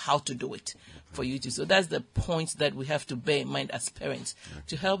principle, how to do it for you to. So that's the point that we have to bear in mind as parents,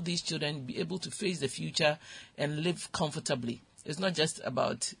 to help these children be able to face the future and live comfortably. It's not just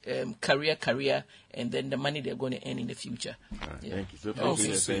about career, and then the money they're going to earn in the future. Thank you. So I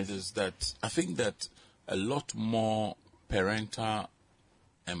also say this, that I think that a lot more parental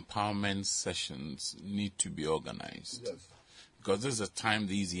empowerment sessions need to be organized. Yes. Because this is a time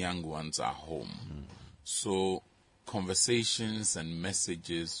these young ones are home. So conversations and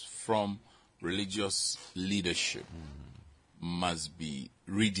messages from religious leadership must be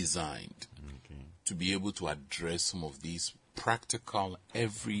redesigned to be able to address some of these practical,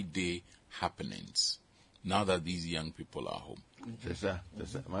 everyday happenings now that these young people are home.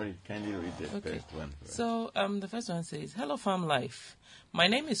 Mary, kindly read the first one. So the first one says, "Hello, Farm Life. My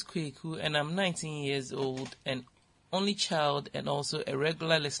name is Kweku, and I'm 19 years old and only child and also a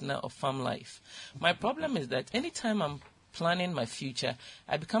regular listener of Farm Life. My problem is that anytime I'm planning my future,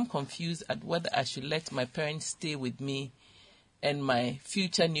 I become confused at whether I should let my parents stay with me and my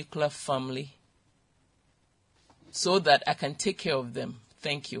future nuclear family so that I can take care of them.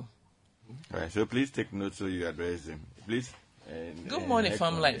 Thank you." All right, so please take note so you address them. Please. Good morning,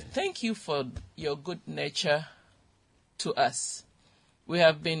 Farm Life. Thank you for your good nature to us. We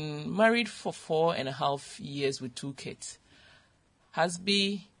have been married for 4.5 years with 2 kids.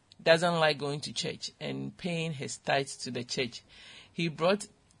 Husby doesn't like going to church and paying his tithes to the church.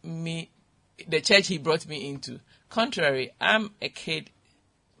 The church he brought me into. Contrary, I am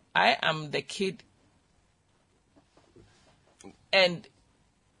the kid, and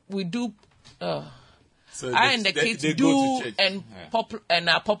we do. So I and the kids they do go to church. and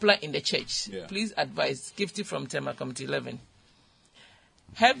are popular in the church. Yeah. Please advise. Gifty from Tema Committee 11.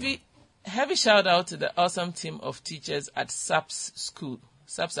 Heavy shout out to the awesome team of teachers at SAPS School.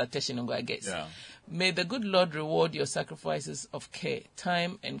 SAPS at Teshinungo, I guess. Yeah. May the good Lord reward your sacrifices of care,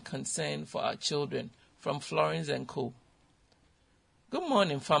 time, and concern for our children. From Florence and Co. Good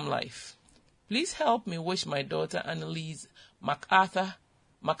morning, Farm Life. Please help me wish my daughter Annalise MacArthur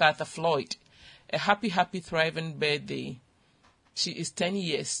Floyd a happy, thriving birthday. She is 10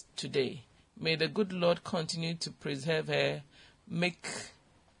 years today. May the good Lord continue to preserve her.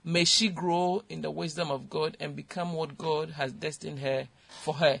 May she grow in the wisdom of God and become what God has destined her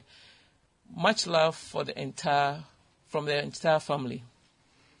for her. Much love from the entire family.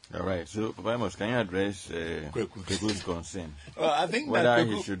 All right, so Papa Amos, can you address Kweku's concern? Well, I think Whether that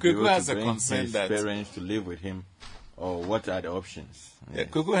he should be able has to a bring concern his that parents to live with him, or what are the options?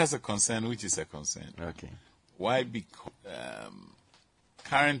 Kweku has a concern, which is a concern. Okay. Why? Because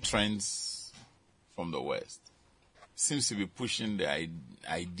current trends from the West seems to be pushing the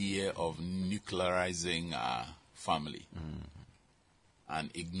idea of nuclearizing our family and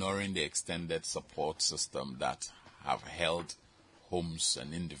ignoring the extended support system that have held homes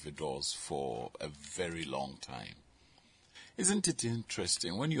and individuals for a very long time. Isn't it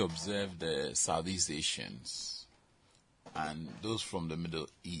interesting when you observe the Southeast Asians and those from the Middle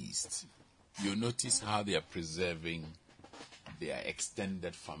East, you notice how they are preserving their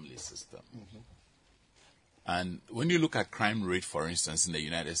extended family system. And when you look at crime rate, for instance, in the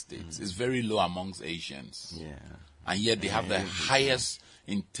United States, it's very low amongst Asians. Yeah. And yet they have the highest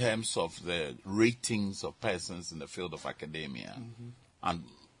in terms of the ratings of persons in the field of academia and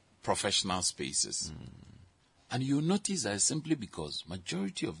professional spaces. And you notice that simply because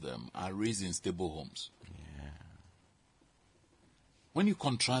majority of them are raised in stable homes. When you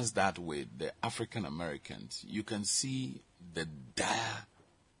contrast that with the African Americans, you can see the dire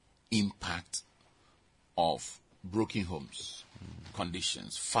impact of broken homes,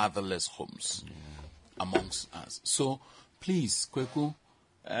 conditions, fatherless homes amongst us. So please, Kweku,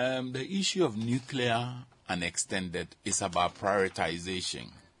 the issue of nuclear and extended is about prioritization.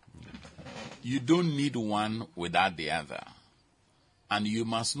 You don't need one without the other. And you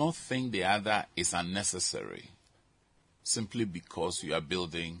must not think the other is unnecessary simply because you are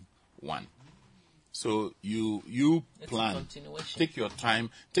building one. So you plan, take your time,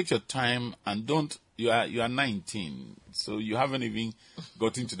 and don't. You are 19, so you haven't even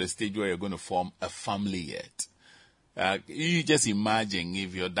gotten to the stage where you're going to form a family yet. You just imagine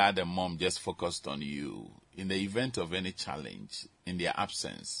if your dad and mom just focused on you in the event of any challenge in their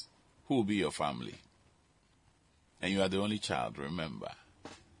absence. Who will be your family? And you are the only child. Remember,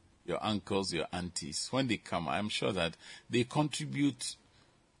 your uncles, your aunties, when they come, I'm sure that they contribute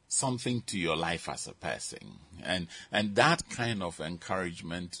something to your life as a person. And that kind of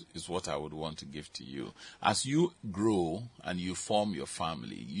encouragement is what I would want to give to you. As you grow and you form your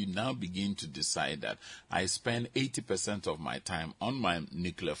family, you now begin to decide that I spend 80% of my time on my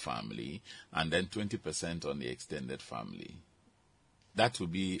nuclear family and then 20% on the extended family. That will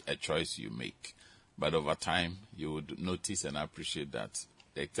be a choice you make. But over time, you would notice and appreciate that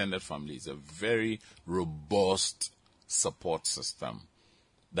the extended family is a very robust support system.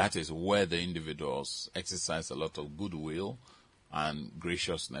 That is where the individuals exercise a lot of goodwill and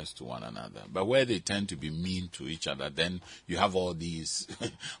graciousness to one another. But where they tend to be mean to each other, then you have all these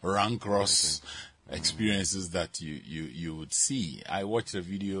rancorous experiences that you would see. I watched a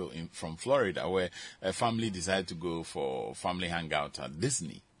video from Florida where a family decided to go for family hangout at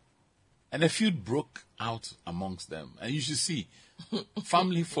Disney. And a feud broke out amongst them. And you should see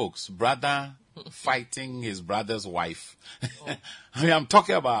family folks, brother fighting his brother's wife. I mean, I'm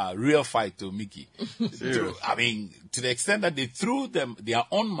talking about a real fight to Mickey. To the extent that they threw their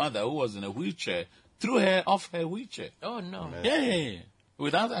own mother, who was in a wheelchair, threw her off her wheelchair. Oh, no. Yeah.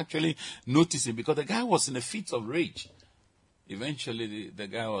 Without actually noticing, because the guy was in a fit of rage. Eventually, the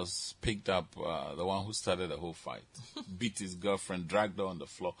guy was picked up, the one who started the whole fight, beat his girlfriend, dragged her on the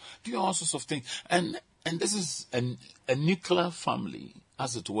floor, doing all sorts of things. And this is a nuclear family,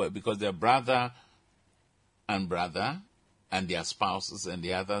 as it were, because they're brother and their spouses and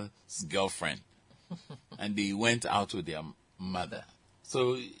the other's girlfriend. And they went out with their mother.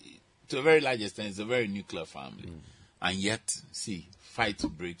 So, to a very large extent, it's a very nuclear family. And yet, see, fight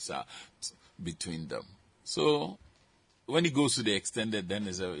breaks out between them. So, when it goes to the extended, then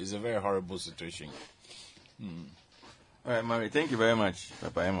it's a very horrible situation. All right, Marie, thank you very much,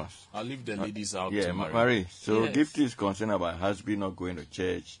 Papa Amos. I'll leave the ladies out. Yeah, to Marie. Marie, so Yes. Gift is concerned about husband not going to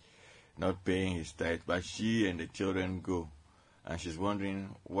church, not paying his tithe, but she and the children go. And she's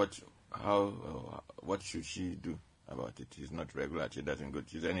wondering what should she do about it. He's not regular, she doesn't go.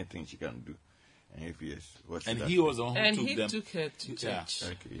 Is there anything she can do? And if yes, what should And that he be? was the one who And took he them. took her to church.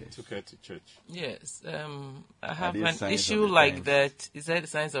 Okay, yes. Took her to church. Yes. I have these an signs issue of the like times? that. Is that the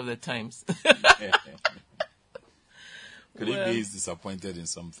signs of the times? Could Well, he be disappointed in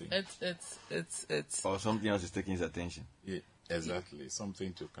something? It's Or something else is taking his attention. Yeah, exactly.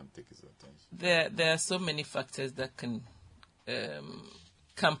 Something to can take his attention. there are so many factors that can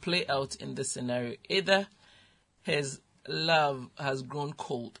play out in this scenario. Either his love has grown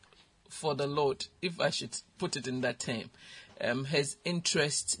cold for the Lord, if I should put it in that term. His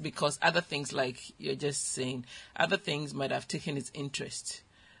interest, because other things, like you're just saying, other things might have taken his interest.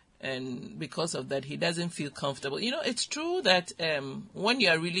 And because of that, he doesn't feel comfortable. You know, it's true that when you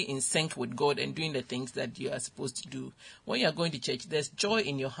are really in sync with God and doing the things that you are supposed to do, when you are going to church, there's joy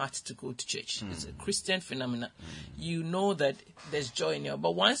in your heart to go to church. It's a Christian phenomenon. You know that there's joy in your heart.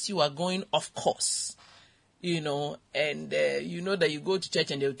 But once you are going off course, you know, and you know that you go to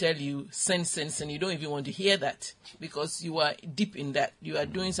church and they'll tell you sin, and you don't even want to hear that because you are deep in that. You are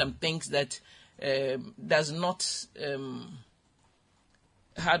doing some things that does not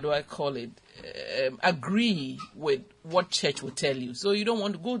how do I call it, agree with what church will tell you. So you don't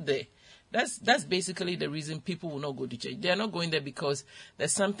want to go there. That's basically the reason people will not go to church. They are not going there because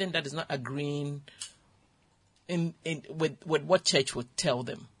there's something that is not agreeing with what church would tell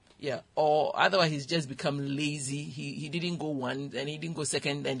them. Yeah. Or otherwise he's just become lazy. He didn't go once and he didn't go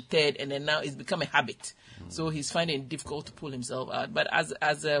second and third, and then now it's become a habit. So he's finding it difficult to pull himself out. But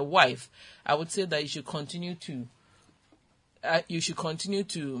as a wife, I would say that you should continue to how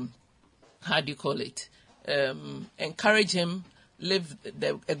do you call it, encourage him, live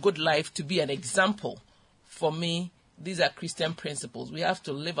a good life, to be an example. For me, these are Christian principles. We have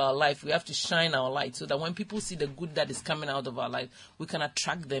to live our life. We have to shine our light so that when people see the good that is coming out of our life, we can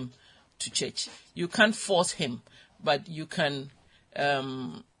attract them to church. You can't force him, but you can,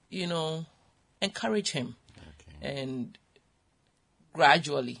 encourage him. Okay. And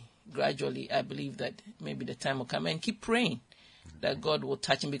gradually, I believe that maybe the time will come, and keep praying that God will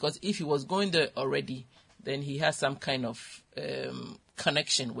touch him, because if he was going there already, then he has some kind of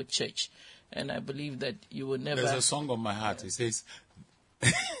connection with church. And I believe that you will never... There's a song on my heart. It says,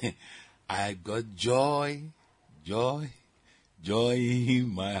 I got joy in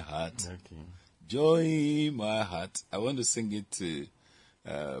my heart. Okay. Joy in my heart. I want to sing it to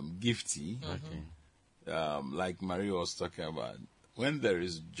Gifty. Okay. Like Maria was talking about. When there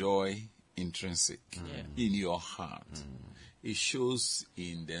is joy intrinsic in your heart, it shows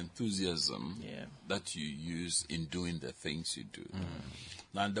in the enthusiasm that you use in doing the things you do.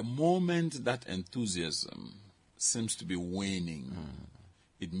 Now, the moment that enthusiasm seems to be waning,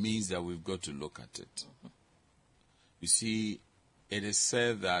 it means that we've got to look at it. You see, it is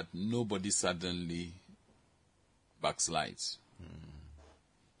said that nobody suddenly backslides.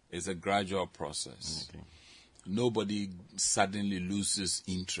 It's a gradual process. Okay. Nobody suddenly loses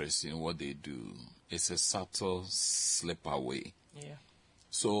interest in what they do. It's a subtle slip away. Yeah.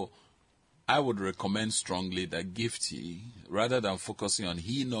 So I would recommend strongly that Gifty, rather than focusing on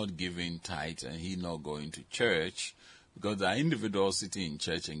he not giving tithe and he not going to church, because there are individuals sitting in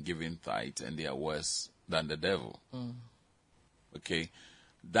church and giving tithe and they are worse than the devil. Okay?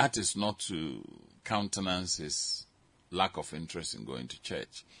 That is not to countenance his lack of interest in going to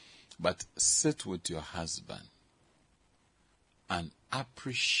church. But sit with your husband and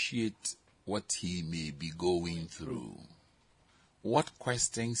appreciate what he may be going through, what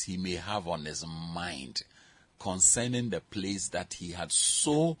questions he may have on his mind concerning the place that he had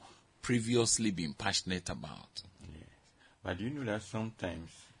so previously been passionate about. Yes. But you know that sometimes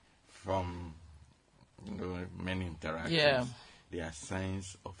from many interactions, there are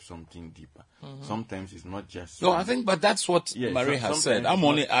signs of something deeper. Sometimes it's not just... No, I think, but that's what Marie has said. I'm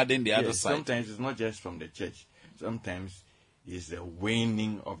only adding the other side. Sometimes it's not just from the church. Sometimes it's the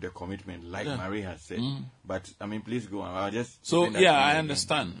waning of the commitment, like Marie has said. But, please go on. I'll just... So, I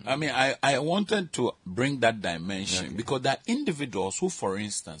understand. I wanted to bring that dimension because there are individuals who, for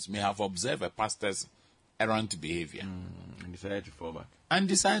instance, may have observed a pastor's errant behavior. And decided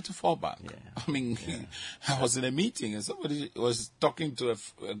to fall back. Yeah. I was in a meeting and somebody was talking to a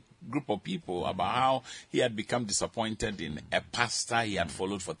group of people about how he had become disappointed in a pastor he had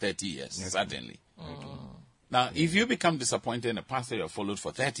followed for 30 years, certainly. Now, if you become disappointed in a pastor you have followed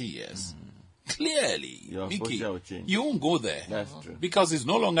for 30 years, clearly, Mickey, you won't go there. That's true. Because it's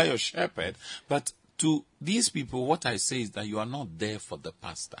no longer your shepherd. But to these people, what I say is that you are not there for the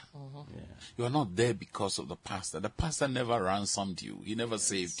pastor. You are not there because of the pastor. The pastor never ransomed you. He never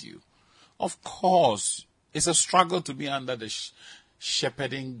saved you. Of course, it's a struggle to be under the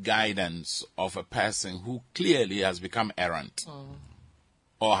shepherding guidance of a person who clearly has become errant.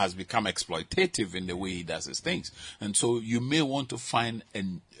 Or has become exploitative in the way he does his things. And so you may want to find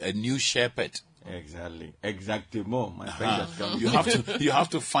a new shepherd. Exactly. Exactement. My friend has come. You have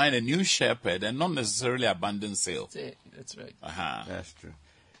to find a new shepherd and not necessarily abandon sale. That's right. That's true.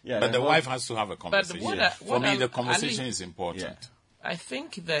 Yeah, but the wife has to have a conversation. For me, the conversation is important. I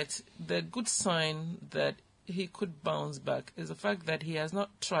think that the good sign that he could bounce back is the fact that he has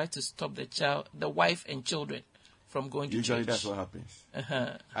not tried to stop the wife and children from going to church. Usually that's what happens.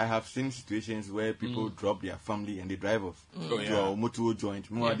 I have seen situations where people drop their family and they drive off to a motor joint.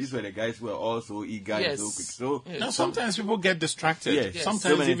 These were the guys who were also eager and so quick. So now sometimes people get distracted.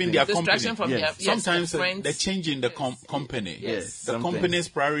 Sometimes even their company. Sometimes the change in the company. The company's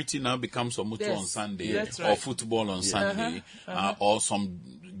priority now becomes a motor on Sunday or football on Sunday or some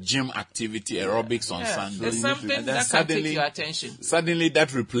gym activity, aerobics on Sunday. There's something that can take your attention. Suddenly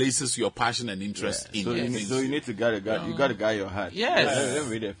that replaces your passion and interest in it. So you need to guide your heart. Yes. Let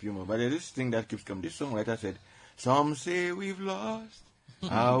me read a few more. But there's this thing that keeps coming. This songwriter said, some say we've lost,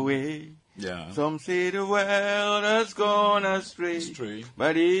 away. Yeah. Some say the world has gone astray.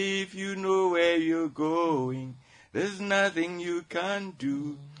 But if you know where you're going, there's nothing you can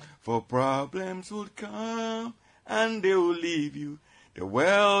do. For problems will come and they will leave you. The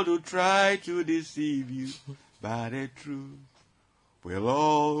world will try to deceive you, but the truth will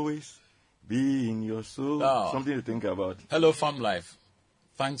always be in your soul. Something to think about. Hello, Farm Life.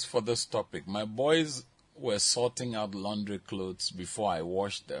 Thanks for this topic. My boys were sorting out laundry clothes before I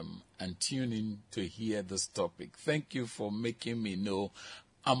washed them and tuning to hear this topic. Thank you for making me know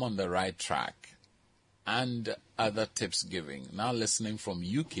I'm on the right track. And other tips giving. Now listening from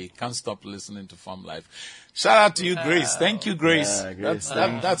UK. Can't stop listening to Farm Life. Shout out to you, Grace. Thank you, Grace. Yeah, Grace,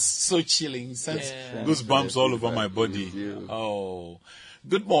 that's so chilling. Sends goosebumps all over my body. Oh.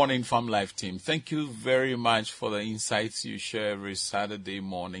 Good morning, Farm Life team. Thank you very much for the insights you share every Saturday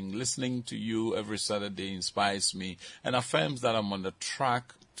morning. Listening to you every Saturday inspires me and affirms that I'm on the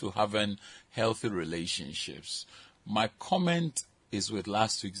track to having healthy relationships. My comment is with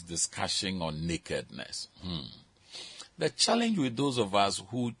last week's discussion on nakedness. The challenge with those of us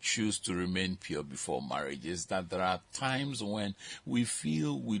who choose to remain pure before marriage is that there are times when we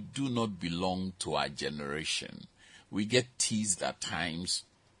feel we do not belong to our generation. We get teased at times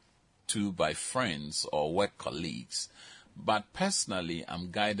too by friends or work colleagues. But personally,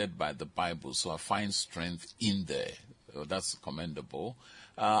 I'm guided by the Bible, so I find strength in there. So that's commendable.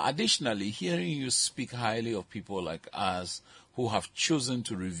 Additionally, hearing you speak highly of people like us who have chosen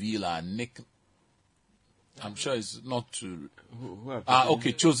to reveal our I'm sure it's not to...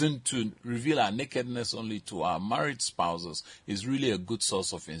 chosen to reveal our nakedness only to our married spouses is really a good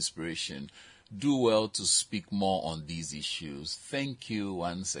source of inspiration. Do well to speak more on these issues. Thank you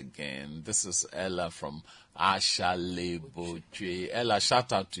once again. This is Ella from Ashaleboche. Ella,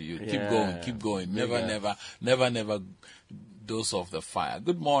 shout out to you. Keep going. Never dose off the fire.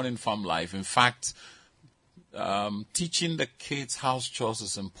 Good morning, Farm Life. In fact, teaching the kids house chores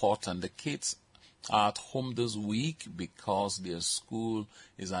is important. The kids are at home this week because their school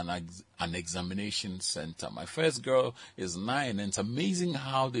is an examination center. My first girl is 9, and it's amazing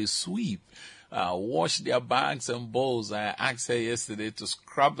how they sweep, wash their bags and bowls. I asked her yesterday to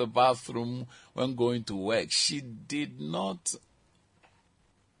scrub the bathroom when going to work. She did not.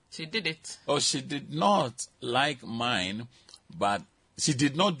 She did it. Oh, she did not like mine, but she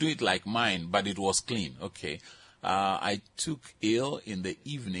did not do it like mine, but it was clean. Okay. I took ill in the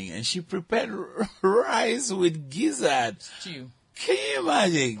evening and she prepared rice with gizzard. Stew. Can you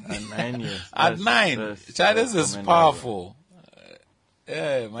imagine? At 9 years. At 9. This is powerful.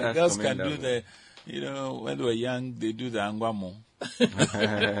 My girls can do the, when they were young, they do the angwamo.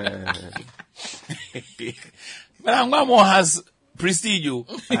 But angwamo has prestige.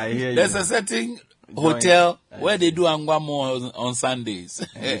 I hear you. There's a certain hotel where they do angwamo on Sundays.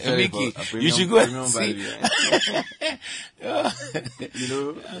 Mickey, you should go and see.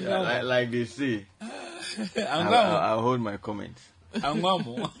 Like they say, I'll hold my comments.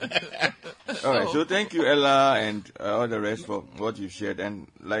 Angwamo. All right, so thank you, Ella, and all the rest for what you shared. And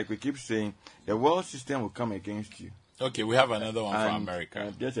like we keep saying, the world system will come against you. Okay, we have another one for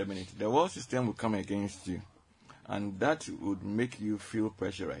America. Just a minute. The world system will come against you, and that would make you feel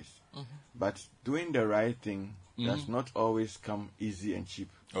pressurized. Mm-hmm. But doing the right thing does not always come easy and cheap.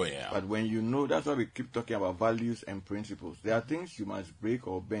 Oh, yeah. But when you know, that's why we keep talking about values and principles. There are things you must break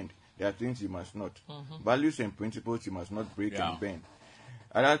or bend. There are things you must not. Mm-hmm. Values and principles you must not break and bend.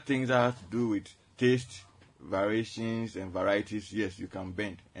 Other things that have to do with taste, variations, and varieties, yes, you can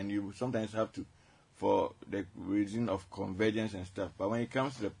bend. And you sometimes have to, for the reason of convergence and stuff. But when it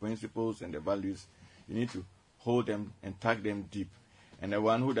comes to the principles and the values, you need to hold them and tag them deep. And the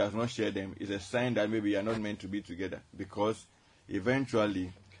one who does not share them is a sign that maybe you are not meant to be together. Because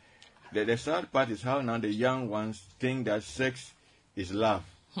eventually, the sad part is how now the young ones think that sex is love.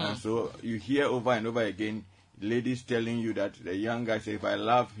 And so you hear over and over again ladies telling you that the young guy says, if I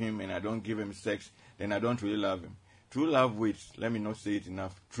love him and I don't give him sex, then I don't really love him. True love waits. Let me not say it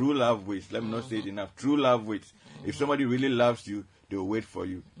enough. True love waits. Let me not say it enough. True love waits. If somebody really loves you, they will wait for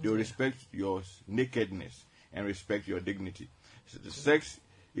you. They will respect your nakedness and respect your dignity. Sex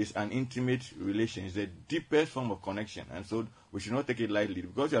is an intimate relation. It's the deepest form of connection. And so we should not take it lightly.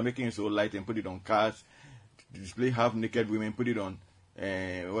 Because you are making it so light and put it on cars, display half-naked women, put it on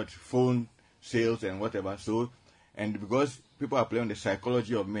phone sales and whatever. So, and because people are playing on the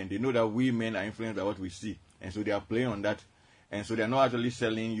psychology of men, they know that we men are influenced by what we see. And so they are playing on that. And so they are not actually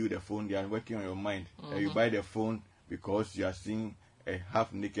selling you the phone. They are working on your mind. You buy the phone because you are seeing a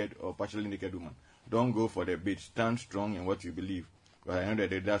half-naked or partially naked woman. Don't go for the bait. Stand strong in what you believe. But I know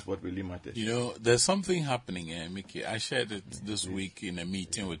that that's what really matters. You know, there's something happening here, Mickey. I shared it this week in a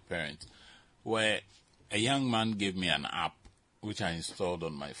meeting with parents where a young man gave me an app which I installed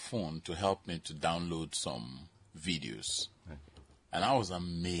on my phone to help me to download some videos. Right. And I was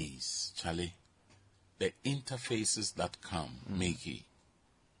amazed, Charlie, the interfaces that come, Mickey.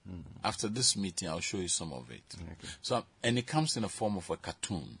 After this meeting, I'll show you some of it. Okay. So, and it comes in the form of a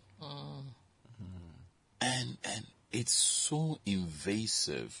cartoon. And it's so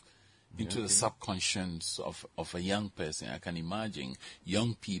invasive into the subconscious of a young person. I can imagine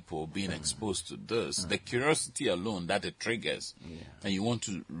young people being exposed to this. The curiosity alone that it triggers. And you want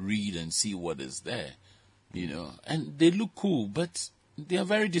to read and see what is there. You know, and they look cool, but they are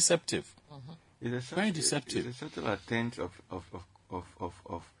very deceptive. It's a Very deceptive. It's a subtle attempt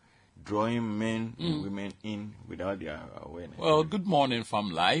of drawing men and women in without their awareness. Well, good morning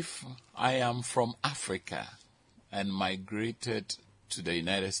from life. I am from Africa and migrated to the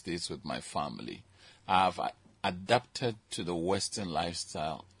United States with my family. I've adapted to the Western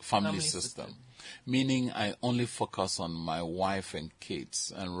lifestyle family system, meaning I only focus on my wife and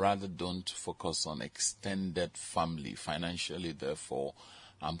kids and rather don't focus on extended family financially. Therefore,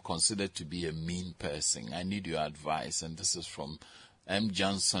 I'm considered to be a mean person. I need your advice, and this is from M.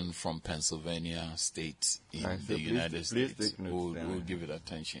 Johnson from Pennsylvania State in Right, so the United please States. take notes We'll then. give it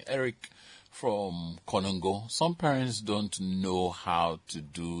attention. Eric from Konongo. Some parents don't know how to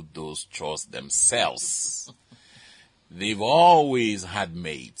do those chores themselves. They've always had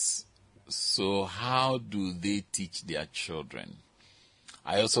maids. So how do they teach their children?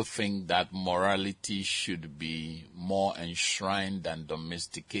 I also think that morality should be more enshrined than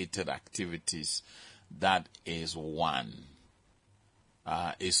domesticated activities. That is one.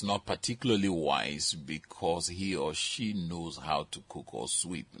 It's not particularly wise because he or she knows how to cook or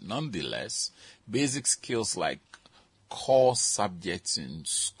sweep. Nonetheless, basic skills like core subjects in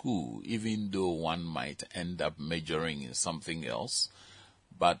school, even though one might end up majoring in something else,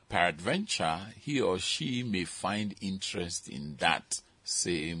 but peradventure, he or she may find interest in that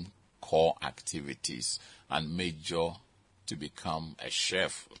same core activities and major to become a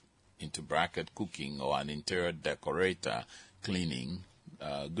chef, into bracket cooking, or an interior decorator, cleaning.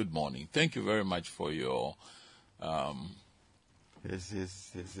 Good morning. Thank you very much for your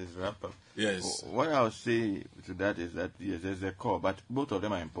His wrap up. Yes. What I'll say to that is that yes, there's a core, but both of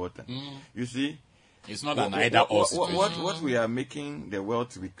them are important. You see, It's not an either-or situation. what we are making the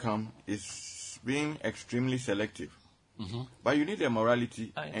world to become is being extremely selective. But you need the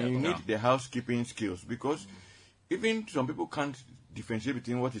morality and you need the housekeeping skills, because even some people can't differentiate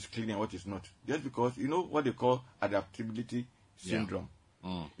between what is clean and what is not. Just because, you know what they call adaptability syndrome.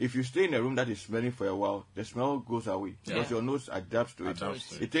 If you stay in a room that is smelling for a while, the smell goes away because your nose adapts to it.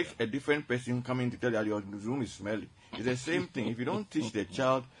 It takes a different person coming to tell you that your room is smelly. It's the same thing. If you don't teach the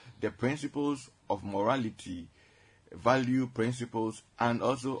child the principles of morality, value principles, and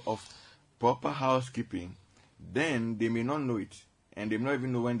also of proper housekeeping, then they may not know it, and they may not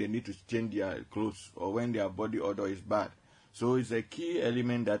even know when they need to change their clothes or when their body odor is bad. So it's a key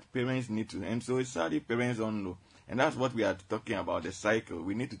element that parents need to, and so it's sadly parents don't know. And that's what we are talking about, the cycle.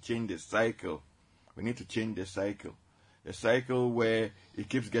 We need to change the cycle. We need to change the cycle. The cycle where it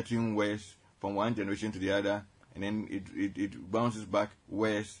keeps getting worse from one generation to the other, and then it bounces back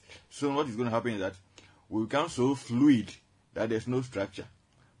worse. So what is going to happen is that we become so fluid that there's no structure.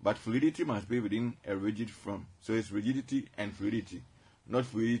 But fluidity must be within a rigid form. So it's rigidity and fluidity, not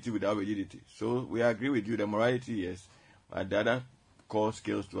fluidity without rigidity. So we agree with you, the morality, yes, but the other core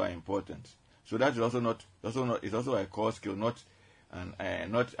skills too are important. So that's it's also a core skill, not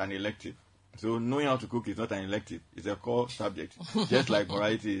an elective. So knowing how to cook is not an elective; it's a core subject, just like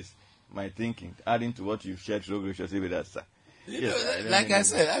morality is. My thinking, adding to what you've shared so graciously with us, sir. Yes, Like I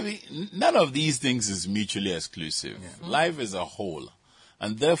said, I mean, none of these things is mutually exclusive. Life is a whole.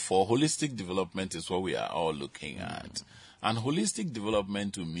 And therefore, holistic development is what we are all looking at. And holistic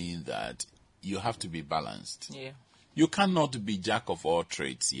development will mean that you have to be balanced. Yeah. You cannot be jack of all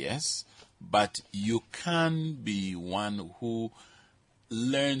trades, yes, but you can be one who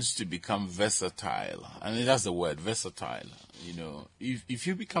learns to become versatile. And that's the word, versatile. You know, if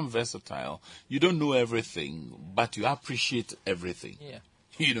you become versatile, you don't know everything, but you appreciate everything. Yeah.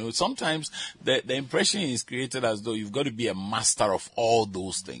 You know, sometimes the impression is created as though you've got to be a master of all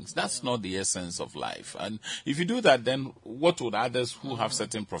those things. That's not the essence of life. And if you do that, then what would others who have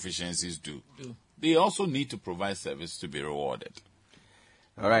certain proficiencies do? They also need to provide service to be rewarded.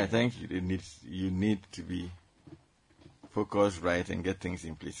 All right, thank you. You need to be focused, right, and get things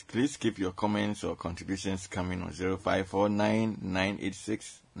in place. Please keep your comments or contributions coming on 0549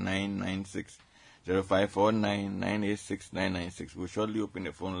 986 996. 0549-986-996. We'll shortly open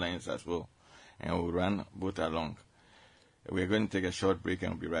the phone lines as well, and we'll run both along. We're going to take a short break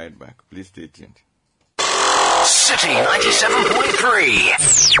and we'll be right back. Please stay tuned. City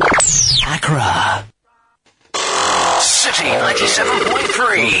 97.3. Accra. City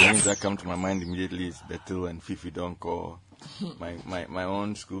 97.3. Things that come to my mind immediately is Betul and Fifi Donko, my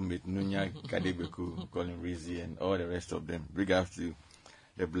own schoolmate Nunya Kadebeku, calling Rizzi, and all the rest of them. Big up to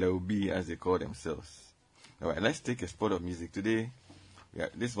the Blaubi, as they call themselves. All right, let's take a spot of music today.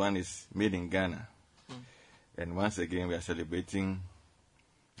 This one is made in Ghana, and once again we are celebrating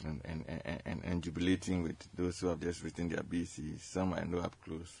and jubilating with those who have just written their BCs. Some I know up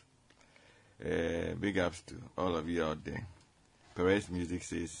close. Big ups to all of you out there. Perez Music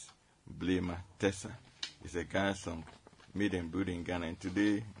says Blema Tessa. It's a Ghana song made and brewed in Ghana. And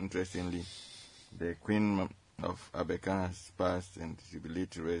today, interestingly, the Queen of Abeka has passed, and she will lay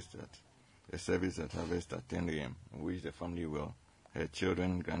to rest at the service at Harvest at 10 a.m. We wish the family well, her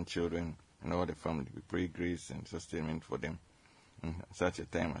children, grandchildren, and all the family. We pray grace and sustainment for them in such a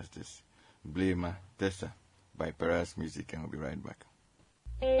time as this. Blema Tessa by Perez Music, and we'll be right back.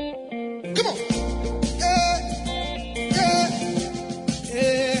 Come on.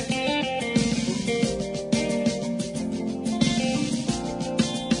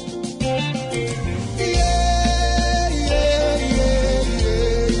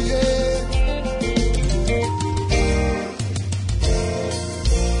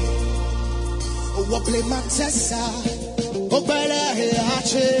 Play my tessa, oh, belly,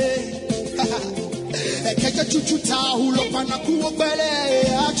 ache. Ekaja chuchuta, hulo panaku, oh, belly,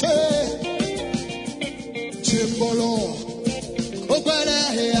 ache. Chimbolo, oh,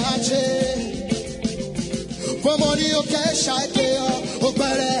 belly, ache. Pomori, okay, shake, oh,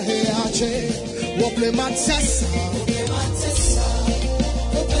 belly, ache. Oh, play my tessa,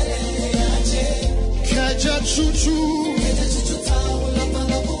 oh, belly, ache. Kaja chuchu, hulo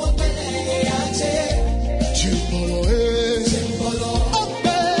panaku, oh, belly, ache. Chimbolo, Chimbolo, oh,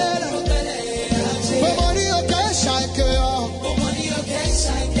 belly, ache. Pomori, okay, shake, oh,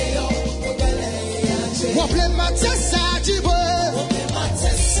 belly, ache. Oh, play my tessa, jibo. Oh, play my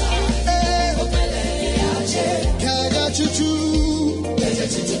tessa, oh, belly, ache. Kaja chuchu,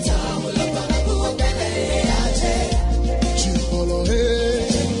 hulo panaku, oh, belly, ache. Chimbolo,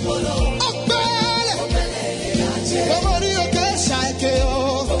 Chimbolo, oh, belly, ache. Pomori, okay, shake,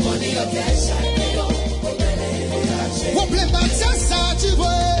 oh, oh, play my tessa, jibo. Oh,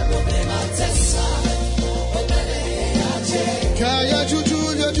 play my tessa, oh, belly, ache. Kaja chuchu,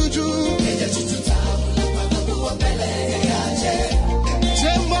 chuchu.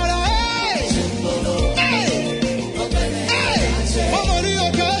 Chimbolo, hey, hey, hey, Pomori,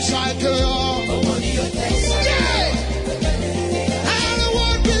 okay, shake, oh, yeah. I don't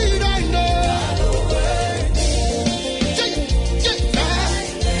want to be that no.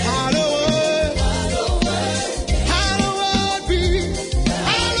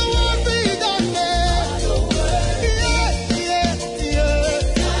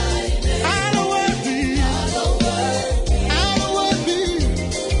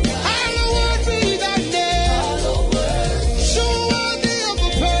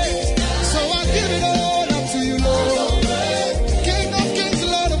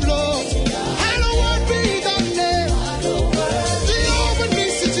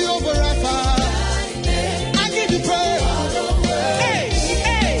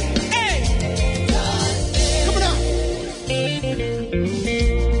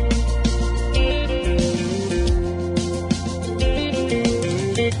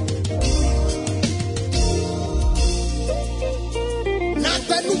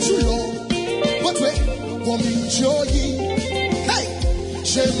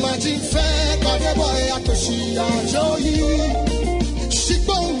 Imagine fair, God, the boy, I could see joy. She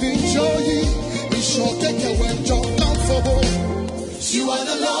won't be joy. We shall take away your comfortable. You are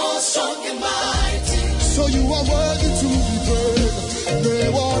the Lord, strong and mighty. So you are worthy to be praised.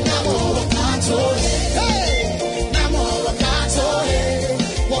 Namo Wakato, hey, Namo Wakato, hey.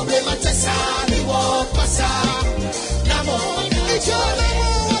 What will my tessa, the walk, Passa, Namo, it's your Namo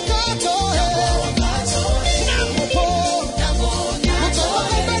Wakato, hey, Namo Po.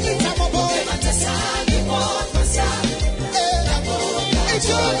 It's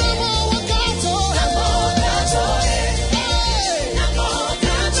your Namo Wakato, Namo Wakato, hey, Namo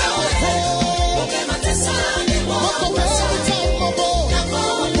Wakato, hey.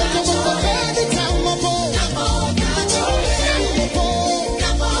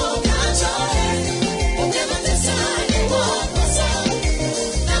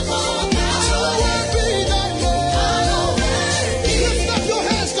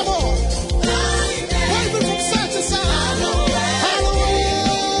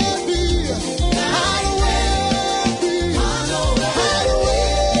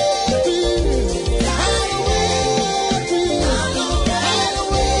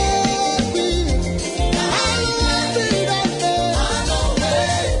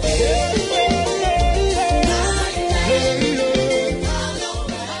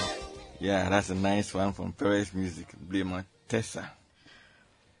 Yeah, that's a nice one from Paris Music. Blema Tessa.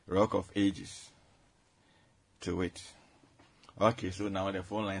 Rock of Ages. To it. Okay, so now the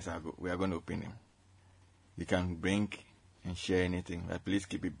phone lines we are going to open them. You can bring and share anything, but please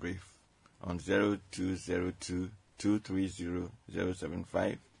keep it brief. On 0202 230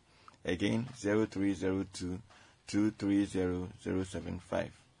 075. Again, 0302 230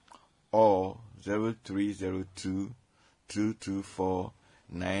 075. Or 0302 224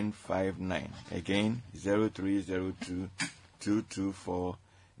 959. Again, 0302 224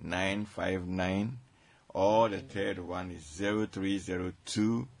 959. Or the third one is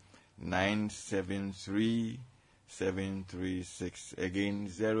 0302 973 736. Again,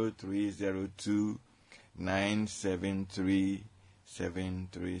 0302 973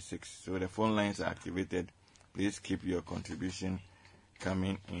 736. So the phone lines are activated. Please keep your contribution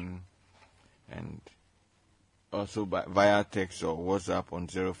coming in, and also via text or WhatsApp on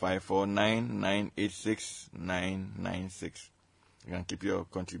 0549 986 996. You can keep your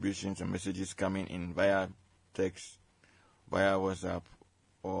contributions and messages coming in via text, via WhatsApp,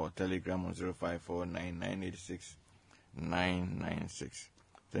 or Telegram on 0549 986 996.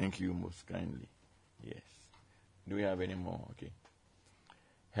 Thank you most kindly. Yes. Do we have any more? Okay.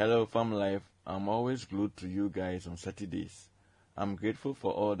 Hello, Farm Life. I'm always glued to you guys on Saturdays. I'm grateful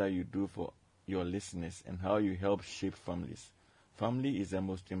for all that you do for your listeners and how you help shape families. Family is the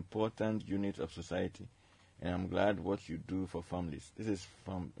most important unit of society, and I'm glad what you do for families. This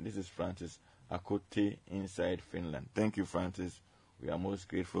is Francis Akote inside Finland. Thank you, Francis. We are most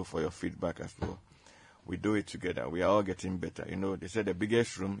grateful for your feedback as well. We do it together. We are all getting better. You know, they said the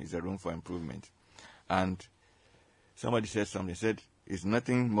biggest room is a room for improvement. And somebody said something. Said it's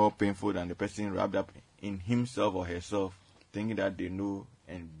nothing more painful than the person wrapped up in himself or herself, thinking that they know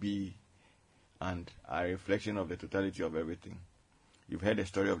and be and are a reflection of the totality of everything. You've heard the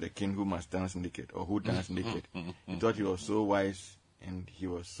story of the king who must dance naked, or who danced naked. He thought he was so wise and he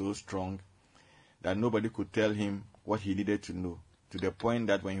was so strong that nobody could tell him what he needed to know, to the point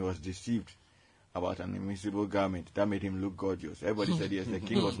that when he was deceived about an invisible garment, that made him look gorgeous. Everybody said, yes, the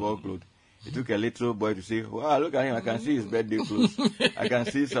king was well clothed. It took a little boy to say, wow, look at him, I can see his birthday clothes. I can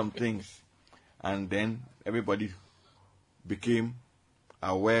see some things. And then everybody became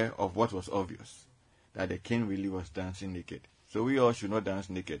aware of what was obvious, that the king really was dancing naked. So we all should not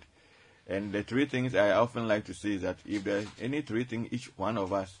dance naked. And the three things I often like to say is that if there are any three things each one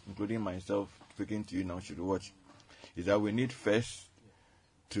of us, including myself speaking to you now, should watch, is that we need first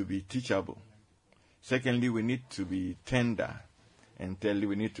to be teachable. Secondly, we need to be tender. And thirdly,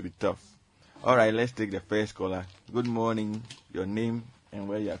 we need to be tough. All right, let's take the first caller. Good morning. Your name and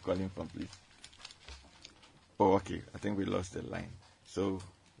where you are calling from, please. Oh, okay. I think we lost the line. So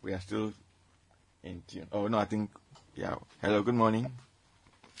we are still in tune. Oh, no, I think, yeah. Hello, good morning.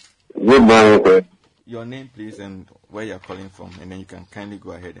 Good morning, sir. Your name, please, and where you are calling from, and then you can kindly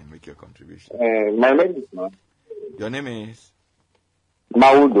go ahead and make your contribution. My name is Ma. Your name is?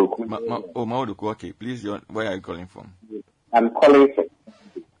 Maudoku. Maudoku, okay. Please, where are you calling from? I'm calling from.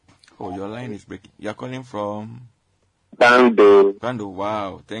 Oh, your line is breaking. You are calling from? Bando. Bando,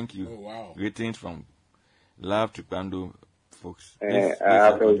 wow. Thank you. Oh, wow. Greetings from Love to Bando, folks. I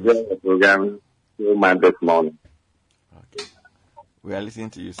have enjoyed the program so much this morning. Okay. We are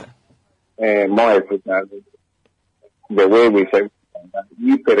listening to you, sir. More especially, the way we say,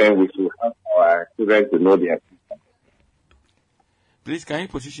 we parents, we should help our children to know their future. Please, can you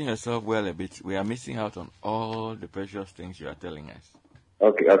position yourself well a bit? We are missing out on all the precious things you are telling us.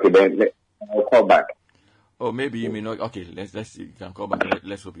 Okay, then I'll call back. Oh, maybe you may not. Okay, let's see. You can call back.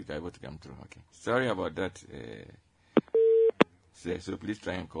 Let's hope you are able to come through. Okay. Sorry about that. So please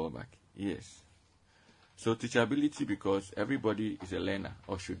try and call back. Yes. So teachability, because everybody is a learner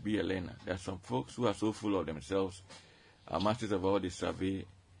or should be a learner. There are some folks who are so full of themselves, are masters of all this survey.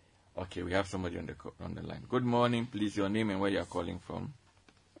 Okay, we have somebody on the line. Good morning, please. Your name and where you are calling from.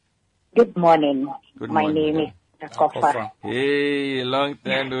 Good morning. My name is Akofa. Hey, long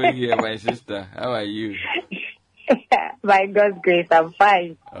time no hear, my sister. How are you? By God's grace, I'm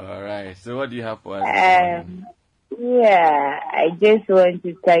fine. All right. So what do you have for us? Yeah, I just want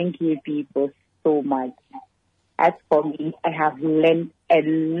to thank you people so much. As for me, I have learned a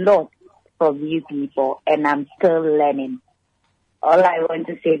lot from you people, and I'm still learning. All I want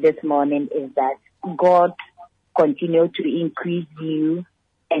to say this morning is that God continue to increase you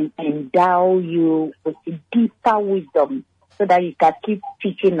and endow you with deeper wisdom so that you can keep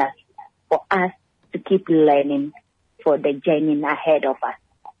teaching us, for us to keep learning for the journey ahead of us.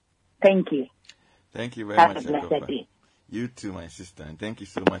 Thank you. Thank you very Have much, a blessed day. You too, my sister, and thank you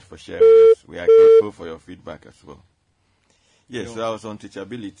so much for sharing with us. We are grateful for your feedback as well. Yes, so I was on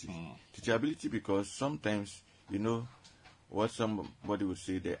teachability. Teachability because sometimes, what somebody would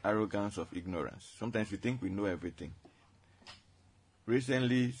say, the arrogance of ignorance. Sometimes we think we know everything.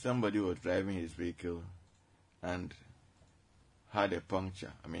 Recently, somebody was driving his vehicle and had a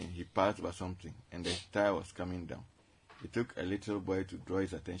puncture. He passed by something and the tire was coming down. It took a little boy to draw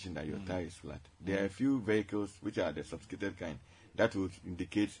his attention that your tire is flat. There are a few vehicles, which are the sophisticated kind, that would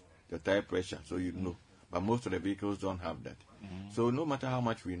indicate the tire pressure, so you know. But most of the vehicles don't have that. So no matter how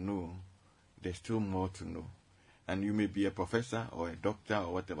much we know, there's still more to know. And you may be a professor or a doctor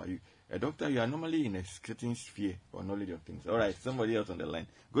or whatever. A doctor, you are normally in a certain sphere or knowledge of things. All right, somebody else on the line.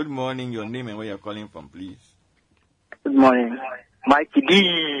 Good morning, your name and where you're calling from, please. Good morning. Mikey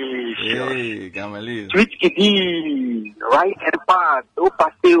D. Hey, Gamaliel. Switch Kidi. Right hand pass.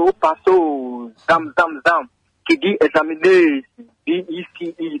 Opaso. Zam. Kidi examination.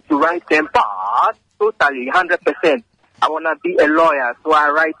 BECE to right hand pass. Totally, 100%. I want to be a lawyer, so I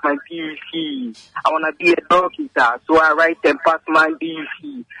write my BEC. I want to be a doctor, so I write and pass my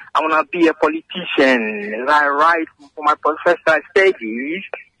BEC. I want to be a politician, I write for my professional studies.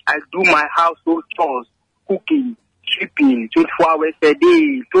 I do my household chores, cooking, sweeping, 24 hours a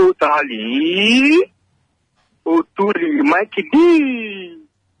day, totally. Mikey D.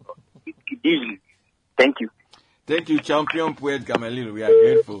 Thank you. Thank you, champion poet Gamaliel. We are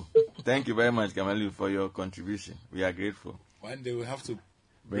grateful. Thank you very much, Gamaliel, for your contribution. We are grateful. One day we have to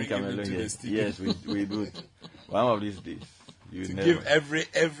bring Gamaliel into the studio. Yes, we do. One of these days. Give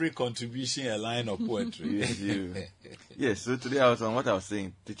every contribution a line of poetry. Yes, you. Yes, so today I was on what I was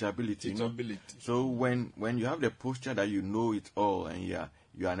saying, teachability. So when you have the posture that you know it all and you are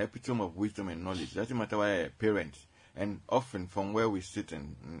an epitome of wisdom and knowledge, it doesn't matter why you're a parent. And often from where we sit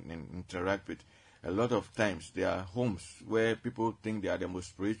and interact with, a lot of times there are homes where people think they are the most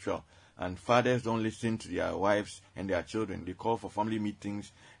spiritual, and fathers don't listen to their wives and their children. They call for family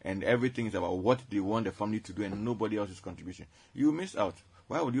meetings and everything is about what they want the family to do and nobody else's contribution. You miss out.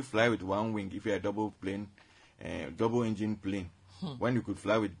 Why would you fly with one wing if you're a double engine plane, when you could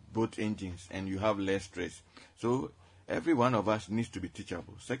fly with both engines and you have less stress? So every one of us needs to be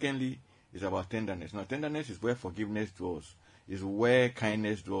teachable. Secondly, it's about tenderness. Now, tenderness is where forgiveness dwells, is where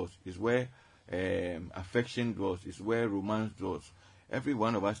kindness dwells, is where affection dwells, is where romance dwells. Every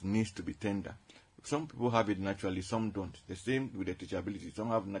one of us needs to be tender. Some people have it naturally, some don't. The same with the teachability. Some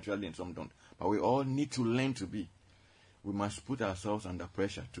have naturally and some don't. But we all need to learn to be. We must put ourselves under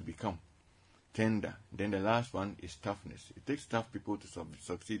pressure to become tender. Then the last one is toughness. It takes tough people to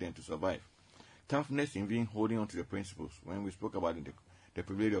succeed and to survive. Toughness in being holding on to the principles. When we spoke about the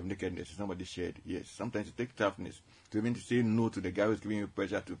privilege of nakedness, somebody shared. Yes, sometimes it takes toughness to even to say no to the guy who's giving you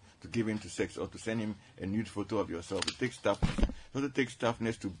pressure to give in to sex or to send him a nude photo of yourself. It takes toughness. It also takes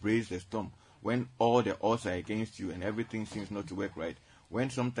toughness to brace the storm when all the odds are against you and everything seems not to work right. When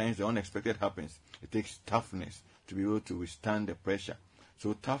sometimes the unexpected happens, it takes toughness to be able to withstand the pressure.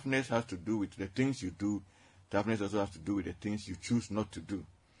 So toughness has to do with the things you do. Toughness also has to do with the things you choose not to do.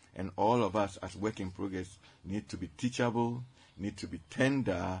 And all of us as work in progress need to be teachable, need to be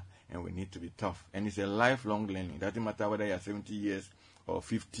tender, and we need to be tough. And it's a lifelong learning. It doesn't matter whether you're 70 years or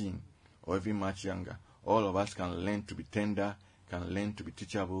 15 or even much younger. All of us can learn to be tender, can learn to be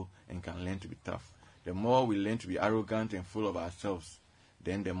teachable, and can learn to be tough. The more we learn to be arrogant and full of ourselves,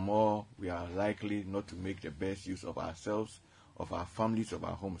 then the more we are likely not to make the best use of ourselves, of our families, of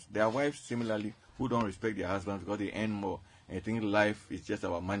our homes. There are wives, similarly, who don't respect their husbands because they earn more and they think life is just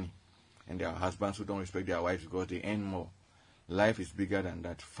about money. And there are husbands who don't respect their wives because they earn more. Life is bigger than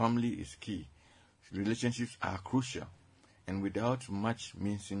that. Family is key. Relationships are crucial. And without much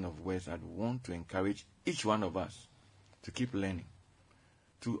mincing of words, I'd want to encourage each one of us to keep learning,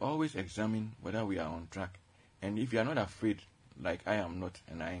 to always examine whether we are on track. And if you are not afraid, like I am not,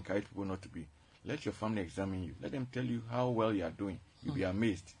 and I encourage people not to be, let your family examine you. Let them tell you how well you are doing. You'll be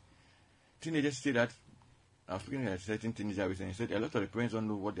amazed. Teenagers say that. I was speaking to a certain teenager recently, and he said a lot of the parents don't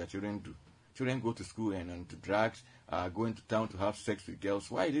know what their children do. Children go to school and to drugs, go into town to have sex with girls.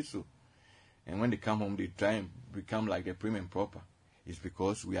 Why is it so? And when they come home, they try and become like the prim and proper. It's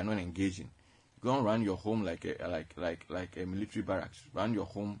because we are not engaging. Go and run your home like a military barracks. Run your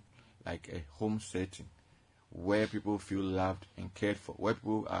home like a home setting where people feel loved and cared for, where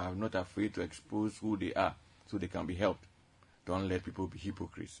people are not afraid to expose who they are so they can be helped. Don't let people be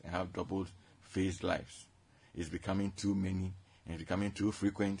hypocrites and have double-faced lives. It's becoming too many and it's becoming too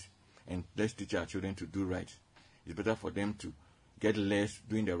frequent, and let's teach our children to do right. It's better for them to get less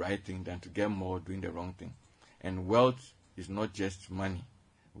doing the right thing than to get more doing the wrong thing. And wealth is not just money.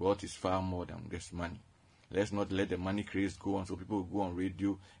 Wealth is far more than just money. Let's not let the money craze go on, so people will go on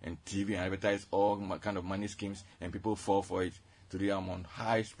radio and TV and advertise all kind of money schemes, and people fall for it. Today I'm on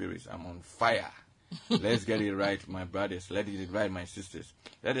high spirits. I'm on fire. Let's get it right, my brothers. Let's get it right, my sisters.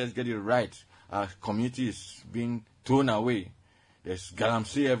 Let us get it right. Our community is being thrown away. There's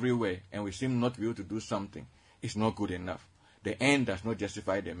galamsey everywhere, and we seem not to be able to do something. It's not good enough. The end does not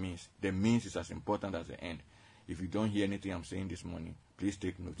justify the means. The means is as important as the end. If you don't hear anything I'm saying this morning, please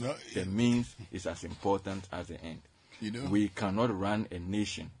take note. No, the means is as important as the end. You know, we cannot run a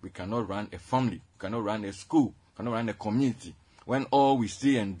nation. We cannot run a family. We cannot run a school. We cannot run a community when all we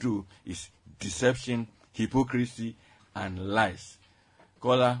see and do is deception, hypocrisy, and lies.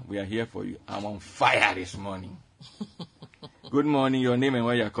 Caller, we are here for you. I'm on fire this morning. Good morning. Your name and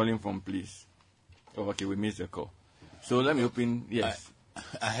where you are calling from, please. Oh, okay, we missed the call. So let me open. Yes.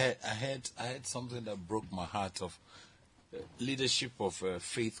 I had something that broke my heart of leadership of a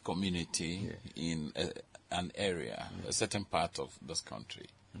faith community in an area, a certain part of this country,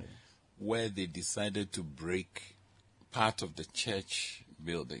 where they decided to break part of the church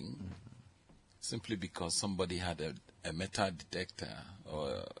building simply because somebody had a metal detector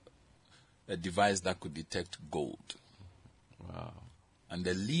or a device that could detect gold. Wow. And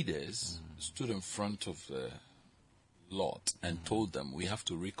the leaders stood in front of the lot and told them, we have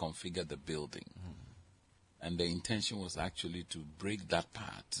to reconfigure the building. And the intention was actually to break that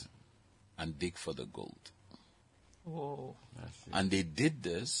part and dig for the gold. Whoa. And they did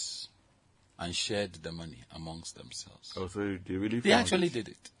this and shared the money amongst themselves. Oh, so they really They actually did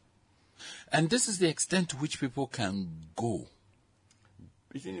it. And this is the extent to which people can go.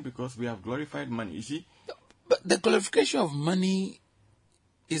 Isn't it because we have glorified money? You see? But the glorification of money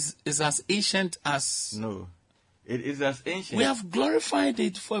is as ancient as... No. It is as ancient. We have glorified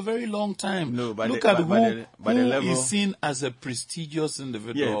it for a very long time. No, but look the, at but, who, but the who level is seen as a prestigious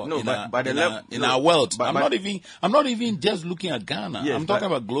individual in our our world. I'm not even just looking at Ghana. Yes, I'm talking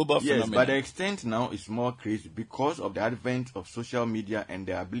about global phenomena. Yes, but the extent now is more crazy because of the advent of social media and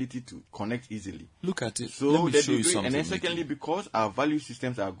the ability to connect easily. Look at it. So let me the show you degree, something. and then secondly, because our value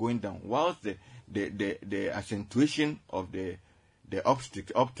systems are going down, whilst the accentuation of the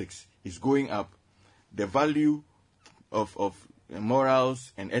optics is going up, the value of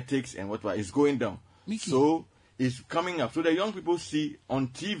morals and ethics and what is going down. Mickey. So it's coming up. So the young people see on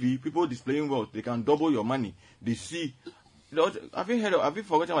TV people displaying wealth. They can double your money. They see. Have you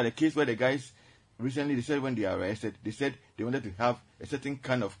forgotten about the case where the guys recently, they said when they are arrested, they said they wanted to have a certain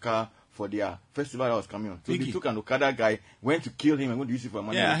kind of car for their festival that was coming on. So Mickey. they took an Okada guy, went to kill him and went to use it for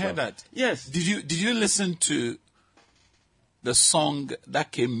money. Yeah, I heard that. Yes. Did you listen to the song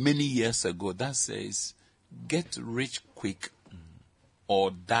that came many years ago that says, "Get rich quick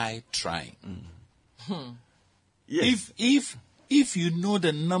or die trying"? Yes. If you know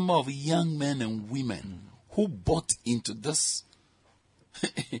the number of young men and women who bought into this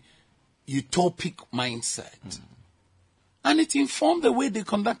utopic mindset, and it informed the way they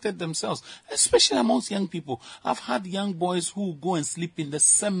conducted themselves, especially amongst young people. I've had young boys who go and sleep in the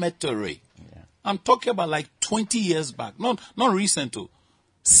cemetery. Yeah. I'm talking about like 20 years back, not recent.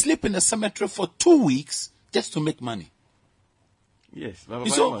 Sleep in the cemetery for 2 weeks just to make money. Yes.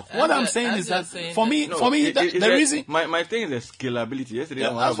 So what I'm saying is that for me, the reason my thing is the scalability. Yesterday,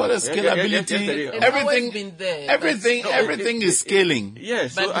 as for the scalability, everything is scaling.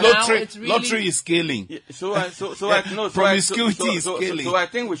 Yes. So lottery is scaling. Promiscuity is scaling. So I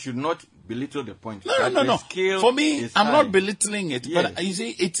think we should not belittle the point. No. For me, I'm high. not belittling it, Yes. but you see,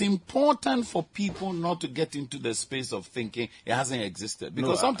 it's important for people not to get into the space of thinking it hasn't existed.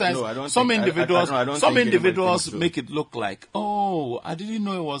 Because sometimes some individuals make it look like, oh, I didn't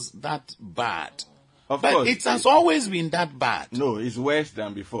know it was that bad. Of But course. it has always been that bad. No, it's worse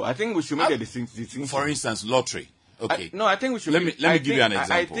than before. I think we should make a distinction. For instance, lottery. Okay. I think we should. Let me give you an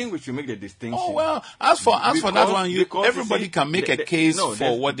example. I think we should make the distinction. Oh well, as for that one, everybody can make a case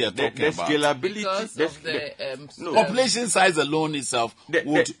for what they're talking about. Scalability, Because of the population size alone itself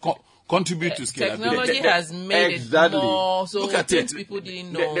would contribute to scalability. Technology has made it more. So look at things it. People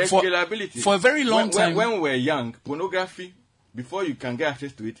didn't know. The scalability. For a very long time. When we were young, pornography, before you can get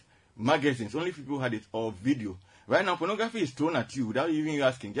access to it, magazines, only people had it, or video. Right now, pornography is thrown at you without even you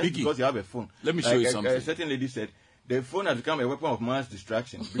asking, just because you have a phone. Let me show you something. A certain lady said, the phone has become a weapon of mass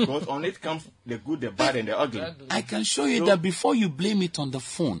distraction because on it comes the good, the bad, and the ugly. I can show you that before you blame it on the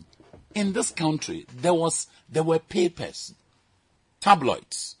phone. In this country, there were papers,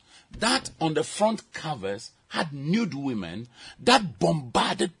 tabloids, that on the front covers had nude women that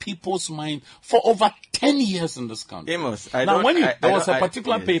bombarded people's mind for over 10 years in this country. Amos, there was a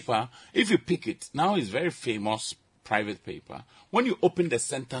particular paper, if you pick it, now it's very famous private paper. When you open the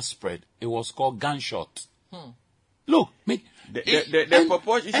center spread, it was called Gunshot. Look, the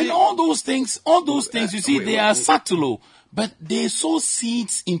proportion, and all those things, you see, they are subtle, but they sow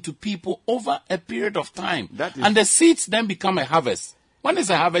seeds into people over a period of time. And the seeds then become a harvest. When it's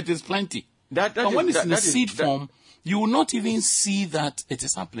a harvest, it's plenty. But when it's in a seed form, you will not even see that it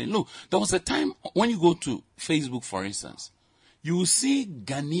is happening. Look, there was a time when you go to Facebook, for instance, you will see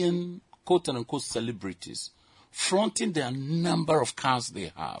Ghanaian quote-unquote celebrities flaunting the number of cars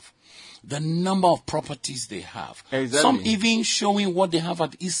they have, the number of properties they have. Exactly. Some even showing what they have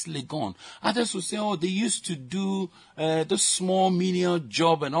at East Legon. Others will say, oh, they used to do this small menial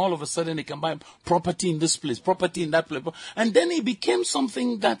job, and all of a sudden they can buy property in this place, property in that place. And then it became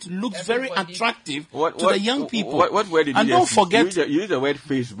something that looks very attractive to the young people. What word did and you don't use? forget, You use the word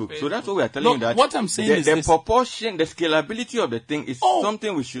Facebook. So that's what we are telling you, that what I'm saying is the this. proportion, the scalability of the thing is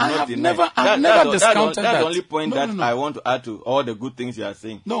something we should not deny. I've never discounted that. That's the only point I want to add to all the good things you are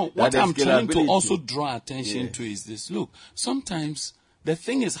saying. No, what I'm trying to also draw attention to is this. Look, sometimes the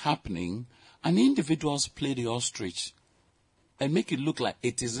thing is happening and individuals play the ostrich and make it look like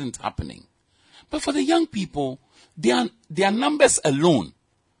it isn't happening. But for the young people, their numbers alone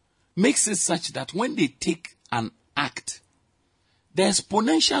makes it such that when they take an act, the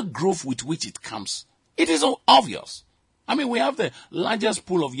exponential growth with which it comes, it is obvious. I mean, we have the largest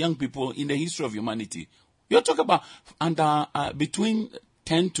pool of young people in the history of humanity. You're talking about between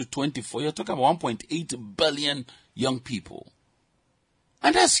 10 to 24, you're talking about 1.8 billion young people.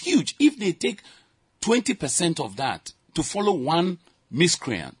 And that's huge. If they take 20% of that to follow one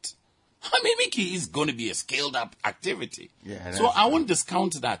miscreant, I mean, Mickey is going to be a scaled up activity. Yeah, so I won't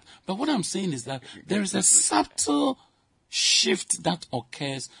discount that. But what I'm saying is that there is a subtle shift that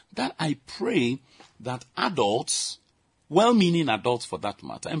occurs that I pray that adults, well-meaning adults for that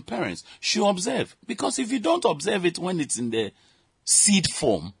matter, and parents should observe. Because if you don't observe it when it's in the seed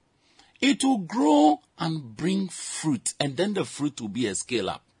form, it will grow and bring fruit, and then the fruit will be a scale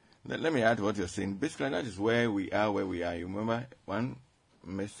up. Let me add to what you're saying. Basically, that is where we are. You remember one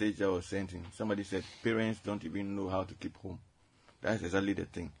message I was sent in? Somebody said parents don't even know how to keep home. That's exactly the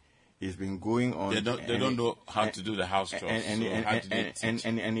thing. It's been going on. They don't know how to do the house chores.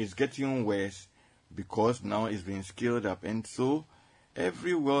 And it's getting worse because now it's been scaled up. And so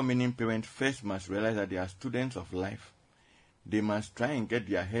every well-meaning parent first must realize that they are students of life. They must try and get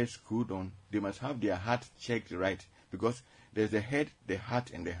their head screwed on. They must have their heart checked right. Because there's the head, the heart,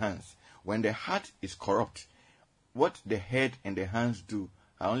 and the hands. When the heart is corrupt, what the head and the hands do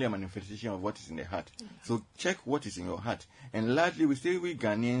are only a manifestation of what is in the heart. So check what is in your heart. And largely, we say we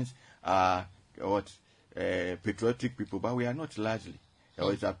Ghanaians are patriotic people, but we are not largely.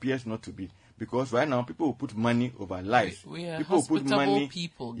 Or it appears not to be. Because right now, people will put money over life. We are people hospitable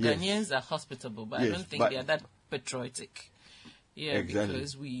people. Yes. Ghanaians are hospitable, but I don't think they are that patriotic. Yeah, exactly.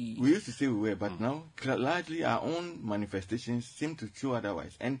 Because we used to say we were, but now largely our own manifestations seem to show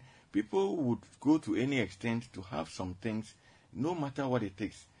otherwise. And people would go to any extent to have some things, no matter what it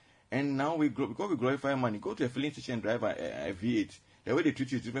takes. And now because we glorify money, go to a filling station and drive a V8. The way they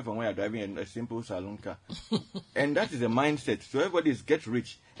treat you is different from when you're driving a simple saloon car. And that is the mindset. So everybody is get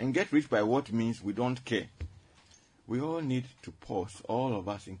rich. And get rich by what means we don't care. We all need to pause, all of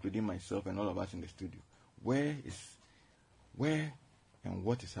us, including myself and all of us in the studio. Where and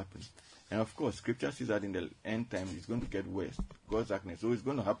what is happening? And of course, scripture says that in the end time it's going to get worse. God's darkness. So it's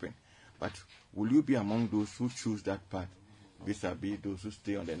going to happen. But will you be among those who choose that path vis-a-vis those who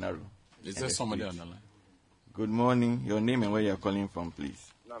stay on the narrow? Is there somebody on the line? Good morning. Your name and where you are calling from,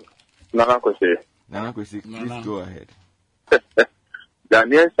 please. Nana Kwesi. Nana Kwesi, please go ahead.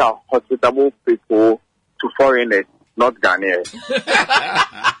 Ghanaians are hospitable people to foreigners, not Ghanaians.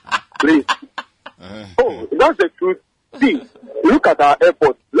 Please. Oh, that's the truth. See, look at our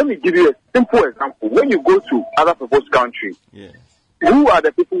airport. Let me give you a simple example. When you go to other people's country, who are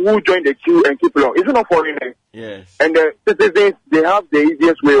the people who join the queue and keep long? Is it not foreigners? Yes. And the citizens, they have the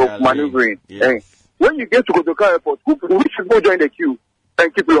easiest way of maneuvering. Yes. When you get to Kotoka Airport, which people join the queue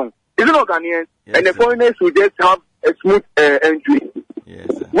and keep long? Is it not Ghanaians? Yes, and the foreigners will just have a smooth entry. Yes,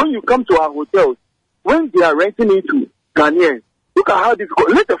 when you come to our hotels, when they are renting into Ghanaians, look at how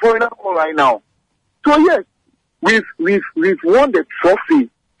difficult. Let the foreigner come right now. So yes, we've won the trophy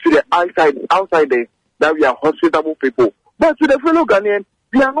to the outsiders that we are hospitable people. But to the fellow Ghanaians,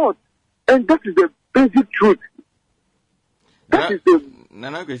 we are not. And that is the basic truth.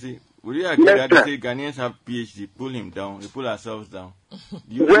 Nana Kwesi, would you agree that they say Ghanaians have PhD? Pull him down. We pull ourselves down. Do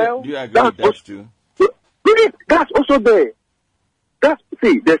you agree with that too? That's also there.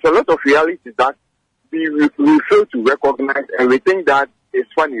 There's a lot of realities that we fail to recognize, and we think that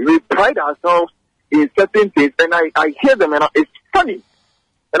it's funny. We pride ourselves in certain things, and I hear them, and it's funny.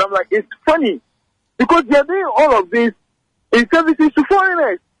 And I'm like, it's funny. Because they are doing all of this in services to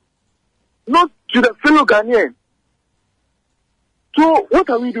foreigners, not to the fellow Ghanaians. So what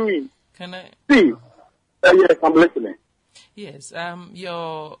are we doing? Can I? See, yes, I'm listening. Yes,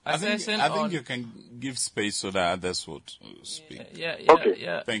 your I assertion think on... you can give space so that others would speak.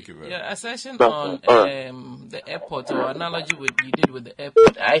 Yeah. Thank you very much. Your assertion on the airport, or analogy you did with the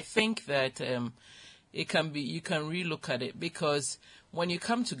airport, I think that it can be, you can relook at it, because when you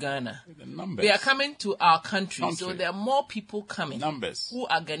come to Ghana, they are coming to our country, so there are more people coming who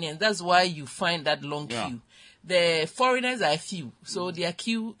are Ghanaians. That's why you find that long queue. The foreigners are few, so their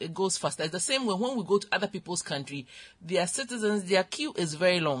queue, it goes faster. It's the same way when we go to other people's country, their citizens, their queue is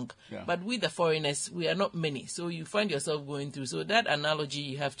very long. But we, the foreigners, we are not many. So you find yourself going through. So that analogy,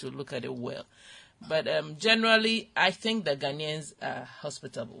 you have to look at it well. But generally, I think the Ghanaians are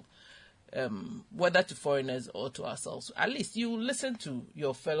hospitable, whether to foreigners or to ourselves. At least you listen to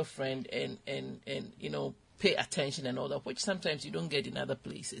your fellow friend and you know, pay attention and all that, which sometimes you don't get in other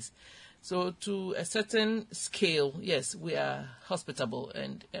places. So to a certain scale, yes, we are hospitable,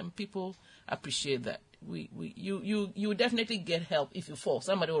 and people appreciate that. You definitely get help if you fall.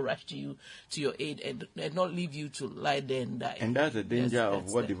 Somebody will rush to you, to your aid, and not leave you to lie there and die. And that's the danger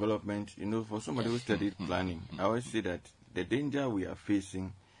of what development, you know, for somebody who studied planning. I always say that the danger we are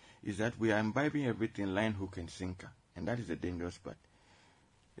facing is that we are imbibing everything line, hook, and sinker. And that is the dangerous part.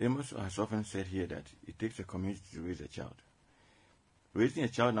 Amos has often said here that it takes a community to raise a child. Raising a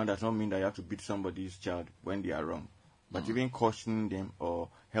child now does not mean that you have to beat somebody's child when they are wrong, but even cautioning them or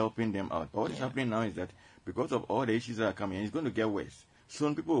helping them out. But what is happening now is that because of all the issues that are coming, and it's going to get worse.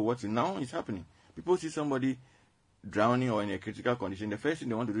 Soon people will watch it. Now it's happening. People see somebody drowning or in a critical condition. The first thing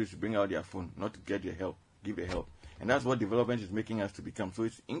they want to do is to bring out their phone, not to get the help, give the help. And that's what development is making us to become. So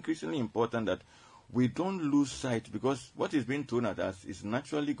it's increasingly important that we don't lose sight, because what is being thrown at us is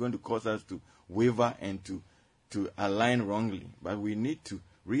naturally going to cause us to waver and to align wrongly. But we need to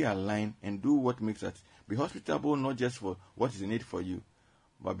realign and do what makes us be hospitable, not just for what is in it for you,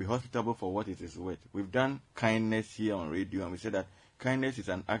 but be hospitable for what it is worth. We've done kindness here on radio, and we said that kindness is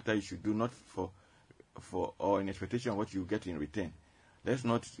an act that you should do not for or in expectation of what you get in return. Let's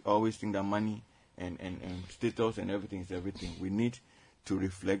not always think that money and status and everything is everything. We need to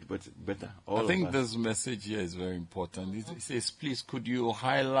reflect, but better. I think this message here is very important. It says, please, could you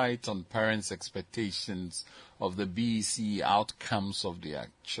highlight on parents' expectations of the BEC outcomes of their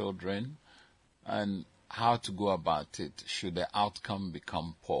children and how to go about it should the outcome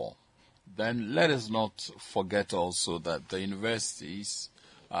become poor? Then let us not forget also that the universities,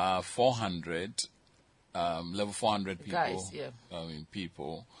 400, level 400 people, guys,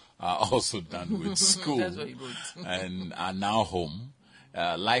 people are also done with school and are now home.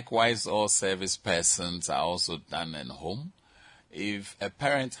 Likewise, all service persons are also done at home. If a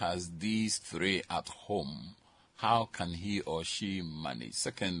parent has these three at home, how can he or she manage?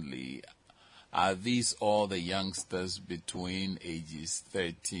 Secondly, are these all the youngsters between ages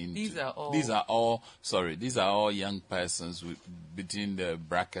 13? These are all young persons between the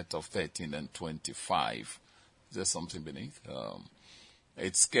bracket of 13 and 25. Is there something beneath?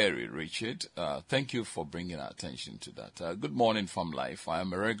 It's scary, Richard. Thank you for bringing our attention to that. Good morning from life. I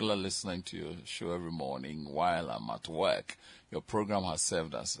am a regular listening to your show every morning while I'm at work. Your program has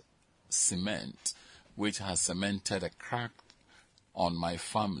served as cement, which has cemented a crack on my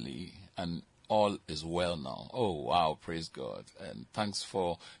family, and all is well now. Oh, wow, praise God. And thanks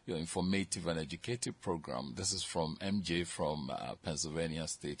for your informative and educative program. This is from MJ from Pennsylvania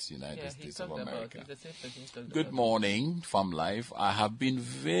State, United States of America. Good morning, Farm Life. I have been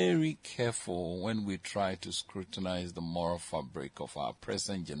very careful when we try to scrutinize the moral fabric of our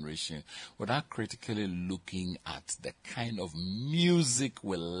present generation without critically looking at the kind of music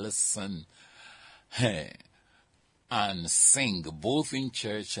we listen and sing both in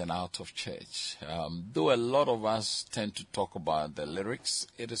church and out of church. Though a lot of us tend to talk about the lyrics,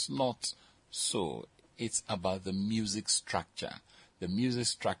 it is not so. It's about the music structure. The music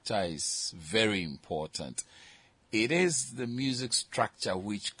structure is very important. It is the music structure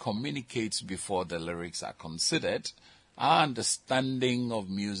which communicates before the lyrics are considered. Our understanding of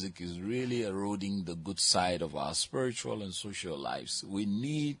music is really eroding the good side of our spiritual and social lives. We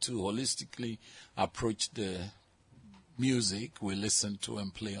need to holistically approach the music we listen to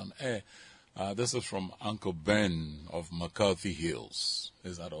and play on air. This is from Uncle Ben of McCarthy Hills.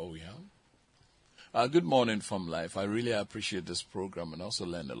 Is that all we have? Good morning from life. I really appreciate this program and also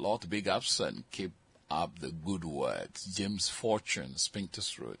learned a lot. Big ups and keep up the good words. James Fortune,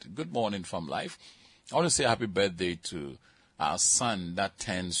 Spinkters Road. Good morning from life. I want to say happy birthday to our son that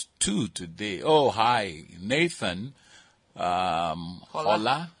turns 2 today. Oh, hi, Nathan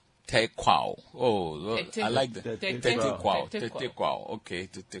Hola Tete Kwao. Oh, I like that. Tete Tete Kwao. Kwao. Tete Tete Kwao. Okay,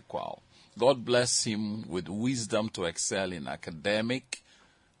 Tete Kwao. God bless him with wisdom to excel in academic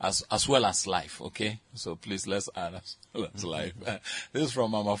as well as life, okay? So please, let's add as well as life. This is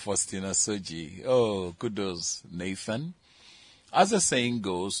from Mama Faustina Soji. Oh, kudos, Nathan. As the saying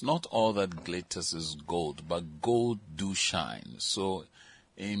goes, not all that glitters is gold, but gold do shine. So,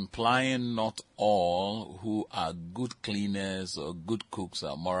 implying not all who are good cleaners or good cooks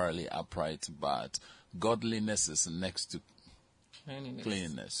are morally upright, but godliness is next to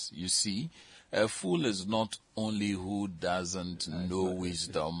cleanliness. You see, a fool is not only who doesn't know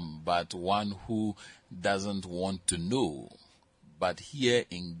wisdom, but one who doesn't want to know. But here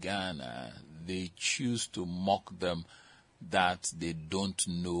in Ghana, they choose to mock them that they don't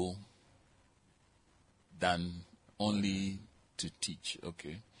know than only to teach.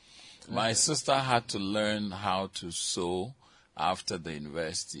 Okay. My sister had to learn how to sew after the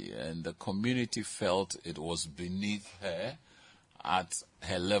university, and the community felt it was beneath her at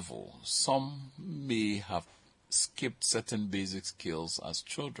her level. Some may have skipped certain basic skills as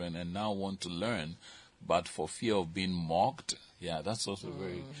children and now want to learn, but for fear of being mocked, yeah, that's also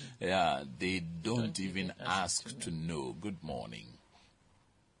very, they don't even ask to know. Good morning.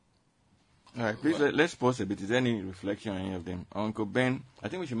 All right, please, let's pause a bit. Is there any reflection on any of them? Uncle Ben, I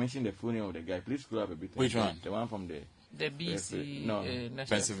think we should mention the full name of the guy. Please scroll up a bit. Which one? The one from the BC,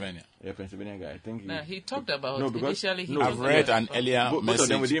 Pennsylvania. Yeah, Pennsylvania guy. I think he talked about initially. I've read an earlier both message. of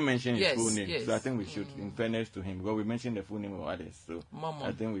them we didn't mention his full name, yes. so I think we should, in fairness to him, because we mentioned the full name of others. So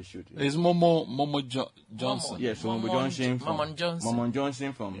I think we should. Is Momo Johnson? Yes, Momo Johnson. Momon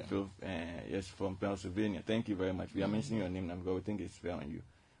Johnson from from Pennsylvania. Thank you very much. We are mentioning your name now because we think it's fair on you.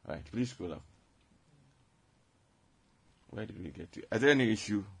 All right, please scroll up. Where did we get to? Is there any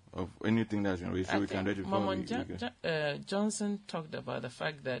issue of anything that's been raised so we can read it? Johnson talked about the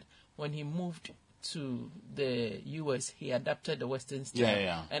fact that when he moved to the U.S., he adapted the Western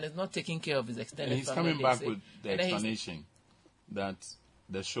style and is not taking care of his extended he's family. He's coming back with the explanation that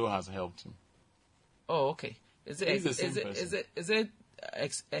the show has helped him. Oh, okay. Is it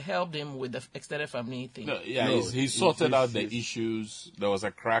helped him with the extended family thing? No, he sorted out the issues. There was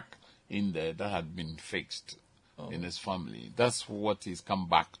a crack in there that had been fixed in his family. That's what he's come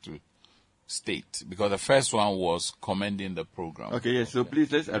back to state, because the first one was commending the program. Okay, yes. So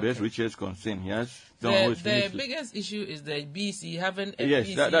please let's address Richard's concern. Yes. The biggest issue is the BC having a yes,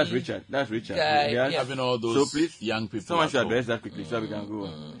 BC that's Richard. That's Richard. Having all those so please, young people. Someone should address that quickly so we can go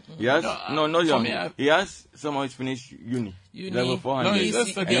on. Yes. Not young. He has someone who's finished uni. Level 400.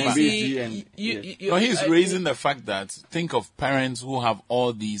 He's raising the fact that think of parents who have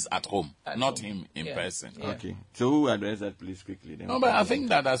all these at home, not him in person. Okay. So who address that please quickly then? No, but I think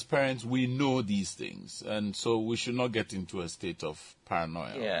that as parents we know these things, and so we should not get into a state of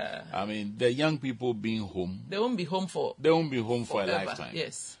paranoia. Yeah. I mean, the young people being home. They won't be home for a lifetime.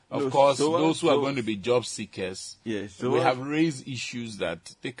 Yes. Of course, those who are going to be job seekers, yes, we have raised issues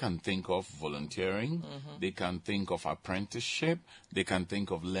that they can think of volunteering, they can think of apprenticeship, they can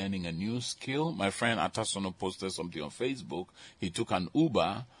think of learning a new skill. My friend Atasono posted something on Facebook. He took an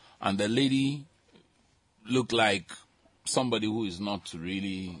Uber, and the lady looked like somebody who is not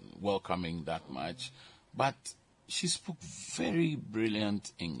really welcoming that much, but she spoke very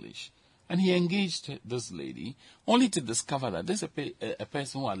brilliant English. And he engaged this lady, only to discover that there's a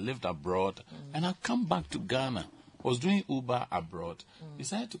person who had lived abroad and had come back to Ghana, was doing Uber abroad,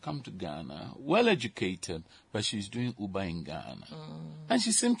 decided to come to Ghana, well educated, but she's doing Uber in Ghana. And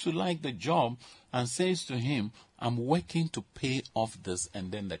she seemed to like the job and says to him, I'm working to pay off this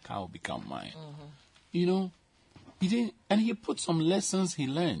and then the car will become mine. You know, he put some lessons he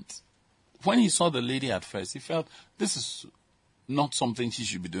learned. When he saw the lady at first, he felt this is not something she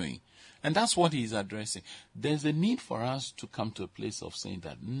should be doing. And that's what he's addressing. There's a need for us to come to a place of saying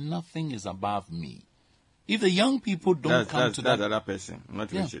that nothing is above me. If the young people don't come to that other person,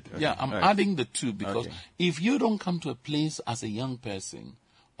 not Richard. Okay. Yeah, I'm adding the two because if you don't come to a place as a young person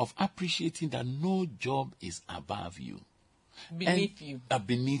of appreciating that no job is above you.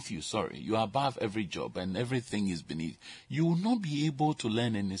 Beneath you. Sorry. You are above every job and everything is beneath. You will not be able to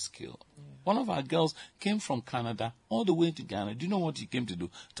learn any skill. One of our girls came from Canada all the way to Ghana. Do you know what she came to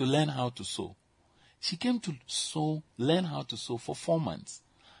do? To learn how to sew. She came to learn how to sew for 4 months.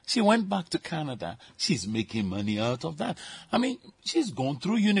 She went back to Canada. She's making money out of that. I mean, she's gone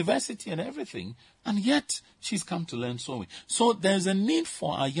through university and everything, and yet she's come to learn sewing. So there's a need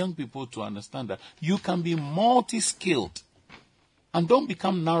for our young people to understand that you can be multi-skilled. And don't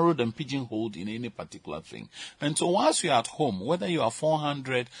become narrowed and pigeonholed in any particular thing. And so once you're at home, whether you are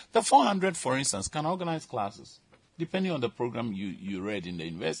 400, the 400, for instance, can organize classes. depending on the program you read in the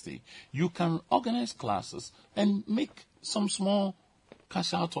university, you can organize classes and make some small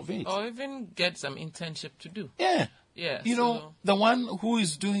cash out of it. Or even get some internship to do. Yeah. Yeah. You know, the one who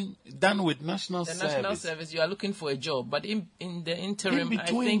is done with national the service. national service, you are looking for a job. But in the interim, In I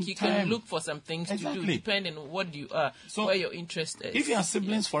between think you time. can look for some things to do, Exactly. depending on what you are, So, where your interest is. If you are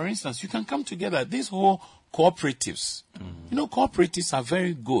siblings, for instance, you can come together. These whole cooperatives, you know, cooperatives are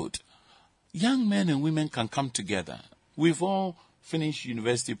very good. Young men and women can come together. We've all finished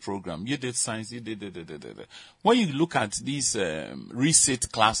university program. You did science, you did. When you look at these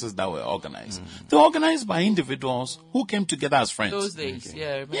resit classes that were organized, they were organized by individuals who came together as friends. Those days, yeah.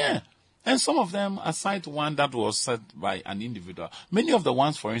 I remember. Yeah. And some of them, aside one that was set by an individual, many of the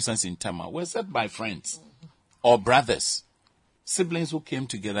ones, for instance, in Tema, were set by friends or brothers, siblings who came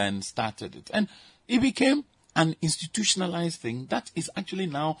together and started it. And it became an institutionalized thing that is actually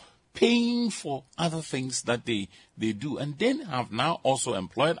now paying for other things that they do, and then have now also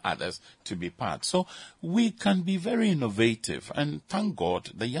employed others to be part. So we can be very innovative, and thank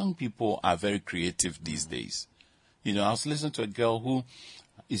God the young people are very creative these days. You know, I was listening to a girl who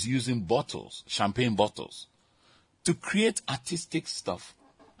is using bottles, champagne bottles, to create artistic stuff.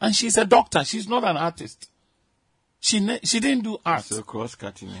 And she's a doctor. She's not an artist. She didn't do art. So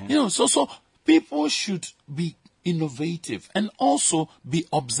cross-cutting. Yeah. You know, so people should be innovative and also be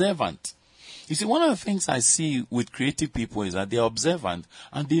observant. You see, one of the things I see with creative people is that they're observant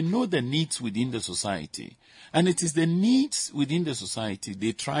and they know the needs within the society. And it is the needs within the society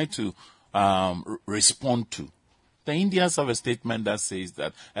they try to respond to. The Indians have a statement that says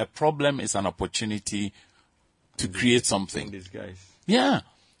that a problem is an opportunity to create something. These guys. Yeah.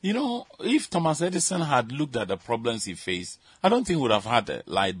 You know, if Thomas Edison had looked at the problems he faced, I don't think he would have had a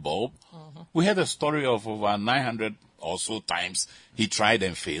light bulb. We had a story of over 900 or so times he tried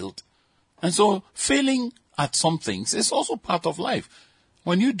and failed. And so failing at some things is also part of life.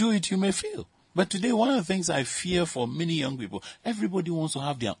 When you do it, you may fail. But today, one of the things I fear for many young people, everybody wants to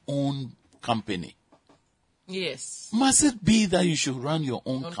have their own company. Yes. Must it be that you should run your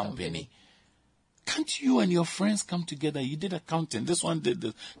own company? Can't you and your friends come together? You did accounting, this one did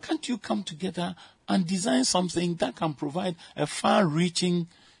this. Can't you come together and design something that can provide a far-reaching,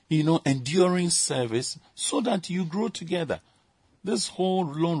 enduring service so that you grow together? This whole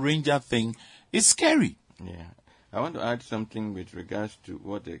Lone Ranger thing is scary. Yeah. I want to add something with regards to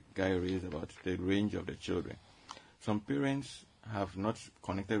what the guy raised about the range of the children. Some parents have not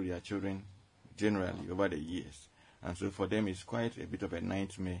connected with their children generally over the years. And so for them, it's quite a bit of a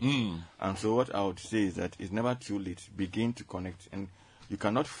nightmare. And so what I would say is that it's never too late. Begin to connect. And you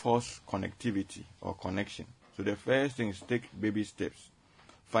cannot force connectivity or connection. So the first thing is take baby steps.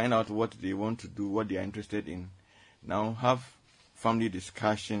 Find out what they want to do, what they are interested in. Now have family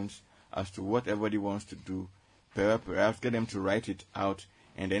discussions as to what everybody wants to do. Perhaps get them to write it out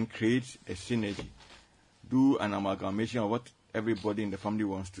and then create a synergy. Do an amalgamation of what everybody in the family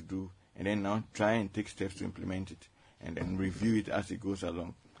wants to do, and then now try and take steps to implement it, and then review it as it goes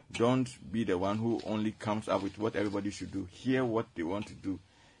along. Don't be the one who only comes up with what everybody should do. Hear what they want to do.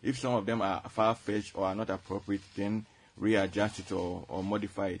 If some of them are far-fetched or are not appropriate, then readjust it or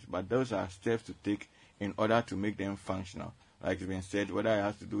modify it. But those are steps to take in order to make them functional. Like it's been said, whether it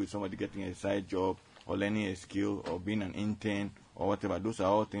has to do with somebody getting a side job or learning a skill or being an intern or whatever, those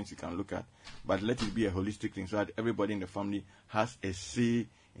are all things you can look at. But let it be a holistic thing so that everybody in the family has a say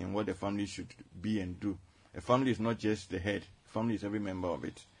in what the family should be and do. A family is not just the head. Family is every member of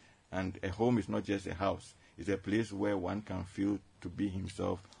it. And a home is not just a house. It's a place where one can feel to be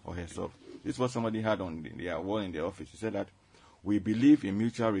himself or herself. This is what somebody had on their wall in the office. He said that we believe in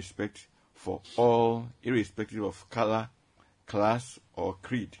mutual respect for all, irrespective of color, class, or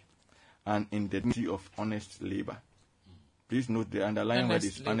creed, and in the dignity of honest labor. Please note the underlying word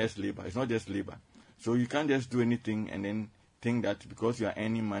is honest labor. It's not just labor. So you can't just do anything and then think that because you are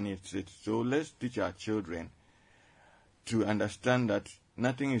earning money, it's it. So let's teach our children to understand that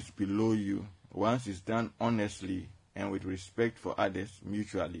nothing is below you. Once it's done honestly and with respect for others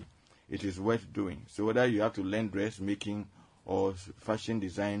mutually, it is worth doing. So whether you have to learn dressmaking or fashion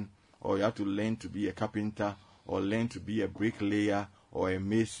design, or you have to learn to be a carpenter, or learn to be a bricklayer, or a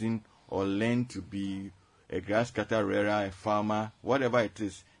mason, or learn to be a grass cutter, rearer, a farmer, whatever it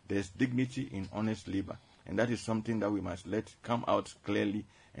is, there's dignity in honest labor. And that is something that we must let come out clearly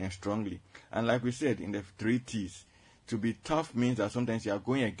and strongly. And like we said in the 3 T's, to be tough means that sometimes you are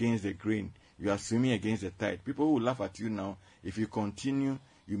going against the grain. You are swimming against the tide. People will laugh at you now. If you continue,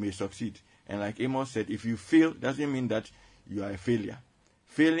 you may succeed. And like Amos said, if you fail, doesn't mean that you are a failure.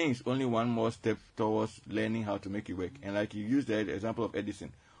 Failing is only one more step towards learning how to make it work. And like you used the example of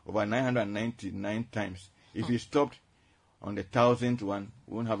Edison, over 999 times If he stopped on the 1,000th one,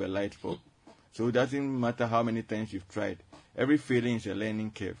 we won't have a light bulb. So it doesn't matter how many times you've tried. Every failing is a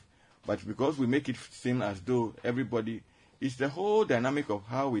learning curve. But because we make it seem as though everybody, it's the whole dynamic of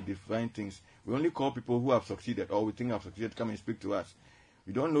how we define things. We only call people who have succeeded or we think have succeeded come and speak to us.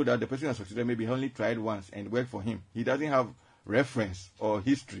 We don't know that the person who has succeeded maybe only tried once and worked for him. He doesn't have reference or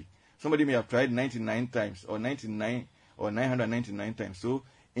history. Somebody may have tried 99 times or 99 or 999 times. So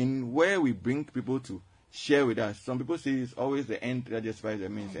in where we bring people to share with us, some people say it's always the end that justifies the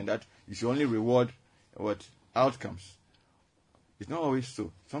means and that you should only reward what outcomes. It's not always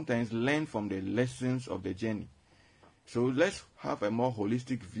so. Sometimes learn from the lessons of the journey. So let's have a more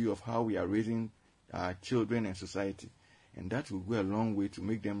holistic view of how we are raising our children and society. And that will go a long way to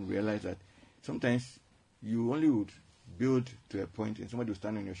make them realize that sometimes you only would build to a point and somebody will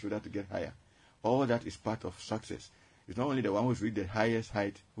stand on your shoulder to get higher. All that is part of success. It's not only the one who's reached the highest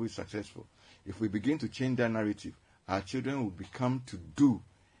height who is successful. If we begin to change that narrative, our children will become to do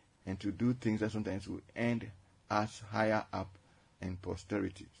and to do things that sometimes will end us higher up in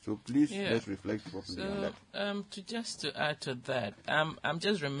posterity. So please, let's reflect properly on that. To add to that, I'm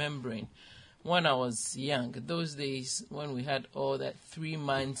just remembering when I was young, those days when we had all that 3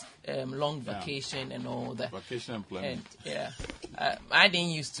 months long vacation and all that. Vacation employment. And, I didn't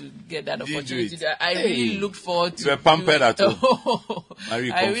used to get that opportunity. I really looked forward to. You were pampered at home.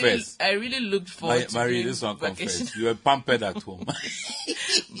 Marie, confess. I really looked forward to. Marie, this one confess. You were pampered at home.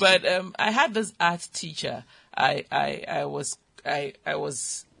 But I had this art teacher. I was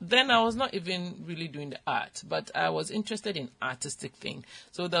then I was not even really doing the art, but I was interested in artistic things.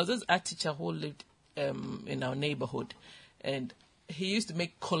 So there was this art teacher who lived in our neighborhood, and he used to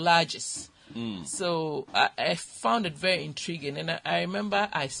make collages. So I found it very intriguing, and I remember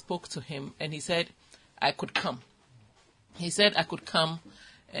I spoke to him, and he said I could come. He said I could come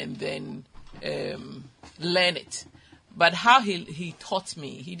and then learn it. But how he taught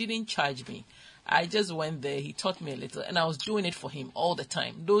me, he didn't charge me. I just went there, he taught me a little, and I was doing it for him all the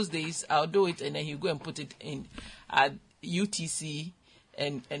time. Those days, I'll do it, and then he'll go and put it in at UTC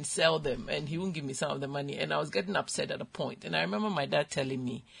and sell them, and he won't give me some of the money, and I was getting upset at a point. And I remember my dad telling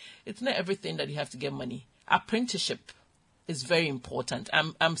me, it's not everything that you have to get money. Apprenticeship is very important.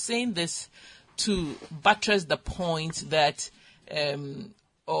 I'm saying this to buttress the point that,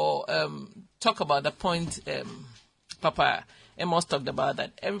 talk about the point, Papa Amos talked about,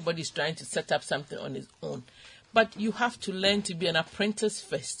 that everybody's trying to set up something on his own. But you have to learn to be an apprentice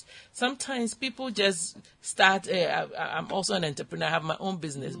first. Sometimes people just start, I'm also an entrepreneur, I have my own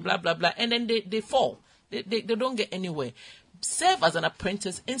business, blah, blah, blah, and then they fall. They don't get anywhere. Serve as an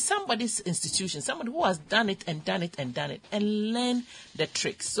apprentice in somebody's institution, somebody who has done it, and learn the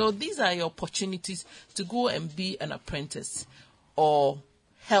tricks. So these are your opportunities to go and be an apprentice or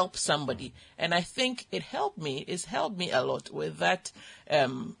help somebody. And I think it's helped me a lot with that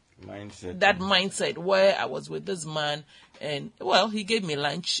mindset where I was with this man, and he gave me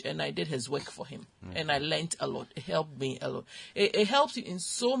lunch and I did his work for him, and I learned a lot. It helped me a lot. It helps you in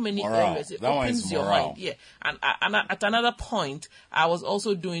so many areas. It opens your mind. Yeah. And at another point, I was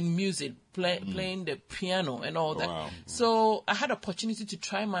also doing music, playing the piano and all that. So I had opportunity to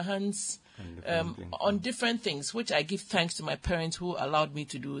try my hands on different things, which I give thanks to my parents who allowed me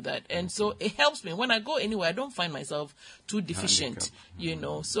to do that. And so it helps me when I go anywhere. I don't find myself too deficient,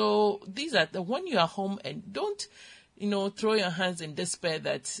 So these are when you are home, and don't throw your hands in despair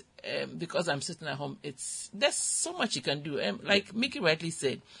that because I'm sitting at home, there's so much you can do. Like Mickey rightly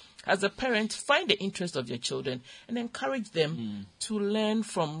said, as a parent, find the interest of your children and encourage them to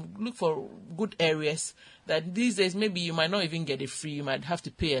look for good areas that these days maybe you might not even get it free, you might have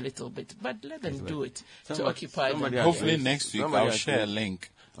to pay a little bit, but let them do it to occupy them. Hopefully next week I'll share a link.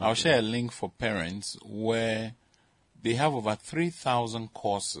 I'll share a link for parents where they have over 3,000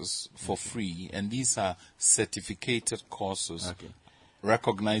 courses for free, and these are certificated courses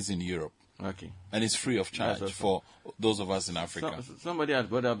recognized in Europe. Okay. And it's free of charge for those of us in Africa. Somebody has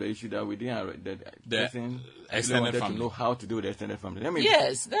brought up the issue that we didn't the extended family. To know how to do the extended family.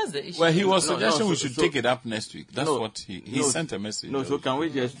 Yes, that's the issue. Well, he was suggesting we should take it up next week. That's what he sent a message. So can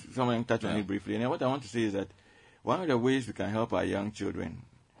we just someone touch on it briefly? And what I want to say is that one of the ways we can help our young children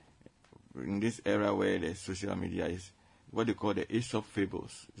in this era where the social media is what they call the Aesop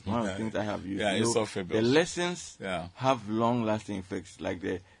fables. It's one of the things I have used. Yeah, Aesop fables. The lessons have long-lasting effects. Like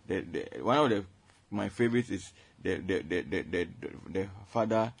one of my favorites is the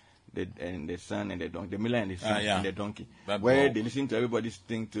father and the son and the donkey, the miller and the son and the donkey, where they listen to everybody's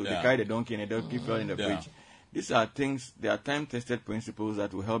thing too. They carry the donkey and the donkey fell in the bridge. These are things, they are time-tested principles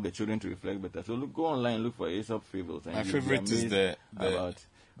that will help the children to reflect better. So go online and look for Aesop fables. And my favorite is the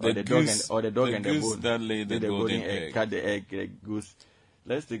or the goose, dog and the goose bone. that lay the golden egg. Cut the egg, the goose.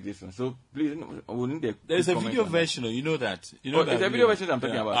 Let's take this one. So please, we need there's a video version. You know that. You know that. It's a video version I'm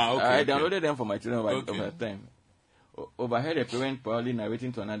talking about. Okay, I downloaded them for my children over time. Overheard a parent proudly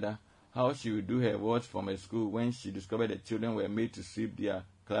narrating to another how she would do her work from a school when she discovered the children were made to sweep their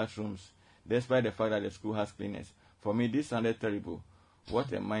classrooms, despite the fact that the school has cleaners. For me, this sounded terrible.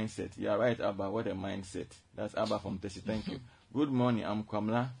 What a mindset. You are right, Abba. What a mindset. That's Abba from Teshi. Thank you. Good morning. I'm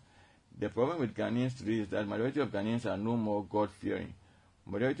Kwamla. The problem with Ghanaians today is that majority of Ghanaians are no more God-fearing.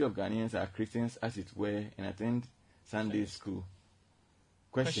 Majority of Ghanaians are Christians, as it were, and attend Sunday school.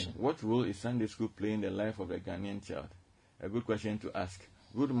 Question. What role is Sunday school playing in the life of a Ghanaian child? A good question to ask.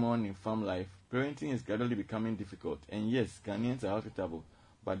 Good morning, farm life. Parenting is gradually becoming difficult. And yes, Ghanaians are hospitable,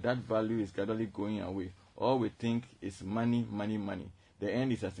 but that value is gradually going away. All we think is money, money, money. The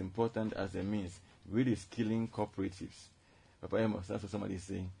end is as important as the means. Greed is killing cooperatives. Papa Amos, that's what somebody is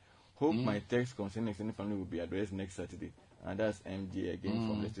saying. Hope my text concerning extended family will be addressed next Saturday. And that's MJ again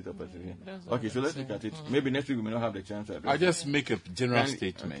from the state of Pennsylvania. Okay, so let's look at it. Maybe next week we may not have the chance to address I'll just make a general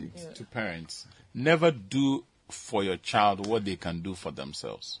statement to parents. Never do for your child what they can do for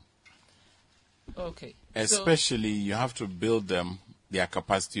themselves. Okay. Especially, you have to build their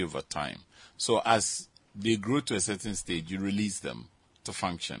capacity over time. So as they grow to a certain stage, you release them to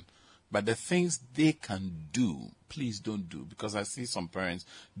function. But the things they can do, please don't do. Because I see some parents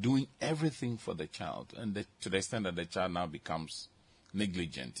doing everything for the child. And to the extent that the child now becomes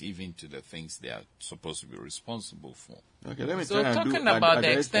negligent, even to the things they are supposed to be responsible for. Okay, let me so talking about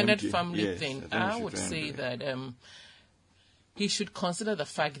the extended family thing, I would say that he should consider the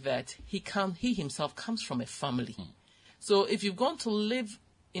fact that he himself comes from a family. So if you've gone to live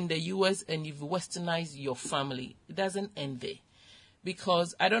in the U.S. and you've westernized your family, it doesn't end there.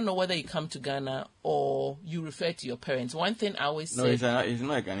 Because I don't know whether you come to Ghana or you refer to your parents. One thing I always say... No, he's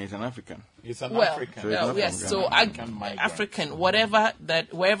not Ghanaian, he's an African. He's an African. Yes, so African, wherever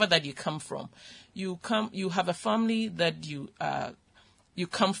that you come from. You have a family that you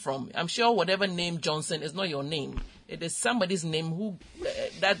come from. I'm sure whatever name Johnson is not your name. It is somebody's name who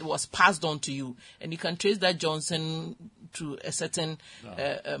that was passed on to you. And you can trace that Johnson to a certain...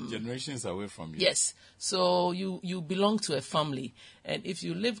 generations away from you. Yes. So you belong to a family. And if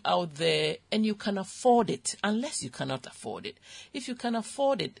you live out there and you can afford it, unless you cannot afford it. If you can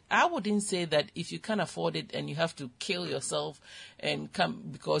afford it, I wouldn't say that if you can't afford it and you have to kill yourself and come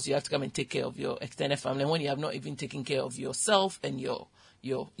because you have to come and take care of your extended family when you have not even taken care of yourself and your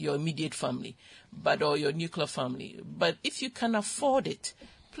immediate family, or your nuclear family. But if you can afford it,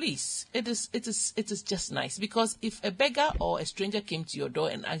 please, it is just nice. Because if a beggar or a stranger came to your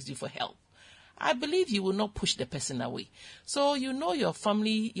door and asked you for help, I believe you will not push the person away. So you know your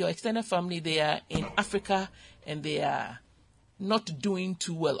family, your extended family, they are in Africa and they are not doing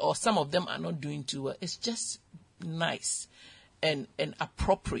too well, or some of them are not doing too well. It's just nice and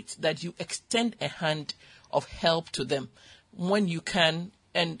appropriate that you extend a hand of help to them when you can,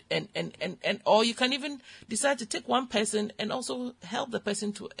 and or you can even decide to take one person and also help the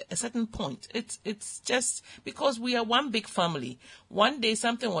person to a certain point. It's just because we are one big family. One day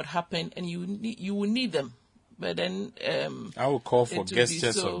something would happen and you will need them. But then I will call for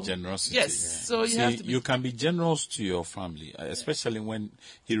gestures of generosity. Yes, so you can be generous to your family, especially when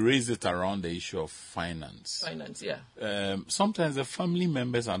he raises it around the issue of finance. Finance, yeah. Sometimes the family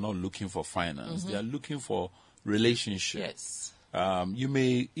members are not looking for finance; they are looking for relationship. Yes. You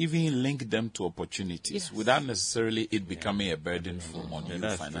may even link them to opportunities without necessarily it becoming a burden on you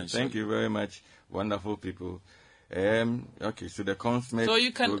financially. Thank you very much, wonderful people. Okay, so the consummate so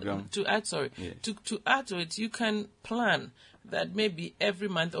you can program. to add to it, you can plan that maybe every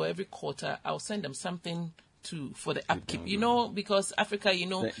month or every quarter I'll send them something for the upkeep. Because Africa,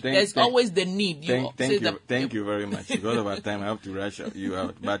 there's always the need. Thank you very much. Because of our time, I have to rush you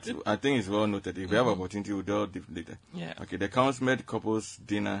out. But I think it's well noted. If we have opportunity, we'll delve deep later. Yeah. Okay, the consummate couples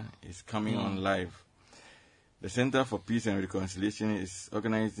dinner is coming on live. The Center for Peace and Reconciliation is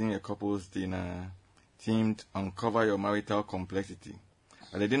organizing a couples dinner themed Uncover Your Marital Complexity.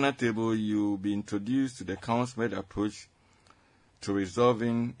 At the dinner table, you'll be introduced to the consummate approach to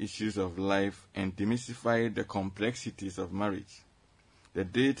resolving issues of life and demystify the complexities of marriage. The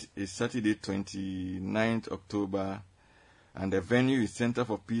date is Saturday, 29th October, and the venue is Center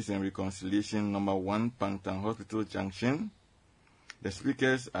for Peace and Reconciliation, number 1, Pangtang Hospital Junction. The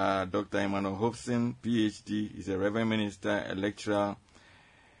speakers are Dr. Emmanuel Hobson, PhD, is a Reverend Minister, a lecturer,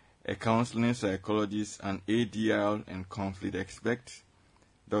 a counseling psychologist, an ADL and conflict expert.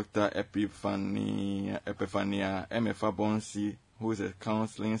 Dr. Epiphania M.F. Bonsi, who is a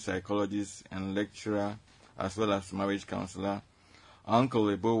counseling psychologist and lecturer, as well as marriage counselor. Uncle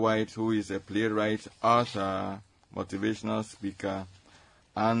Ebo White, who is a playwright, author, motivational speaker,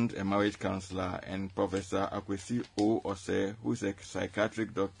 and a marriage counselor, and Professor Akwesi O. Ose, who is a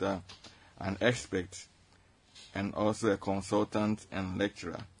psychiatric doctor, an expert, and also a consultant and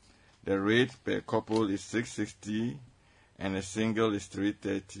lecturer. The rate per couple is $660 and a single is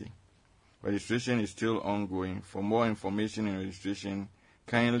 $330. Registration is still ongoing. For more information and registration,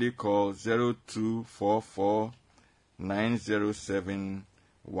 kindly call 0244 907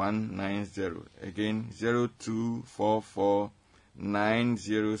 190. Again, 0244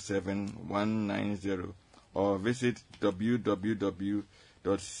 907 190, or visit www.cpr.org.gh.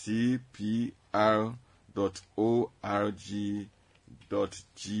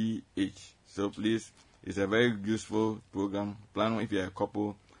 So please, it's a very useful program. Plan if you're a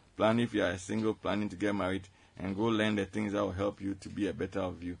couple, plan if you're a single planning to get married, and go learn the things that will help you to be a better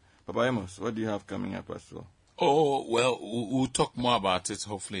of you. Papa Amos, what do you have coming up as well? Oh, well, we'll talk more about it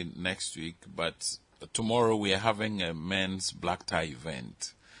hopefully next week, but tomorrow we are having a men's black tie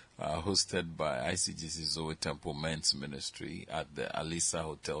event hosted by ICGC Zoe Temple Men's Ministry at the Alisa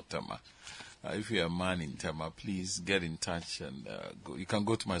Hotel Tema. If you're a man in Tema, please get in touch and you can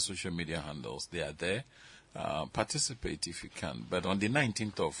go to my social media handles. They are there. Participate if you can. But on the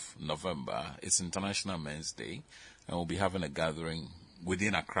 19th of November, it's International Men's Day, and we'll be having a gathering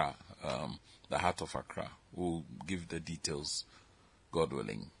within Accra, the heart of Accra. We'll give the details, God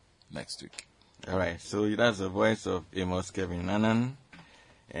willing, next week. All right, so that's the voice of Amos Kevin Nanan.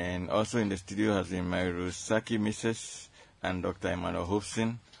 And also in the studio has been Myro Saki Mrs. and Dr. Emmanuel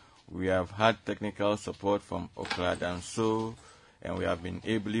Hobson. We have had technical support from Okra Danso, and we have been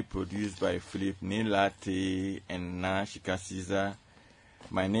ably produced by Philip Nilate and Nashika Caesar.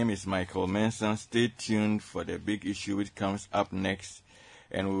 My name is Michael Manson. Stay tuned for the big issue which comes up next.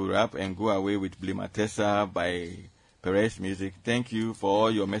 And we'll wrap and go away with Blimatessa by Perez Music. Thank you for all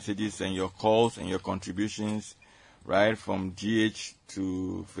your messages and your calls and your contributions, right from GH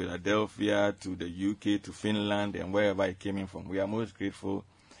to Philadelphia to the UK to Finland and wherever it came in from. We are most grateful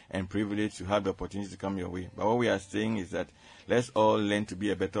and privileged to have the opportunity to come your way. But what we are saying is that let's all learn to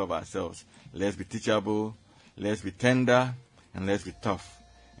be a better of ourselves. Let's be teachable, let's be tender, and let's be tough.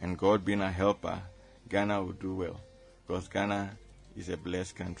 And God being a helper, Ghana will do well. Because Ghana is a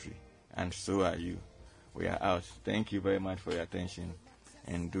blessed country, and so are you. We are out. Thank you very much for your attention,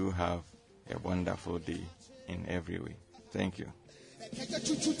 and do have a wonderful day in every way. Thank you.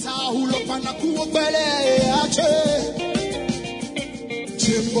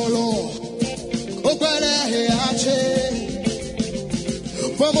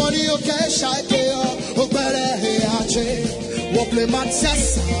 Wople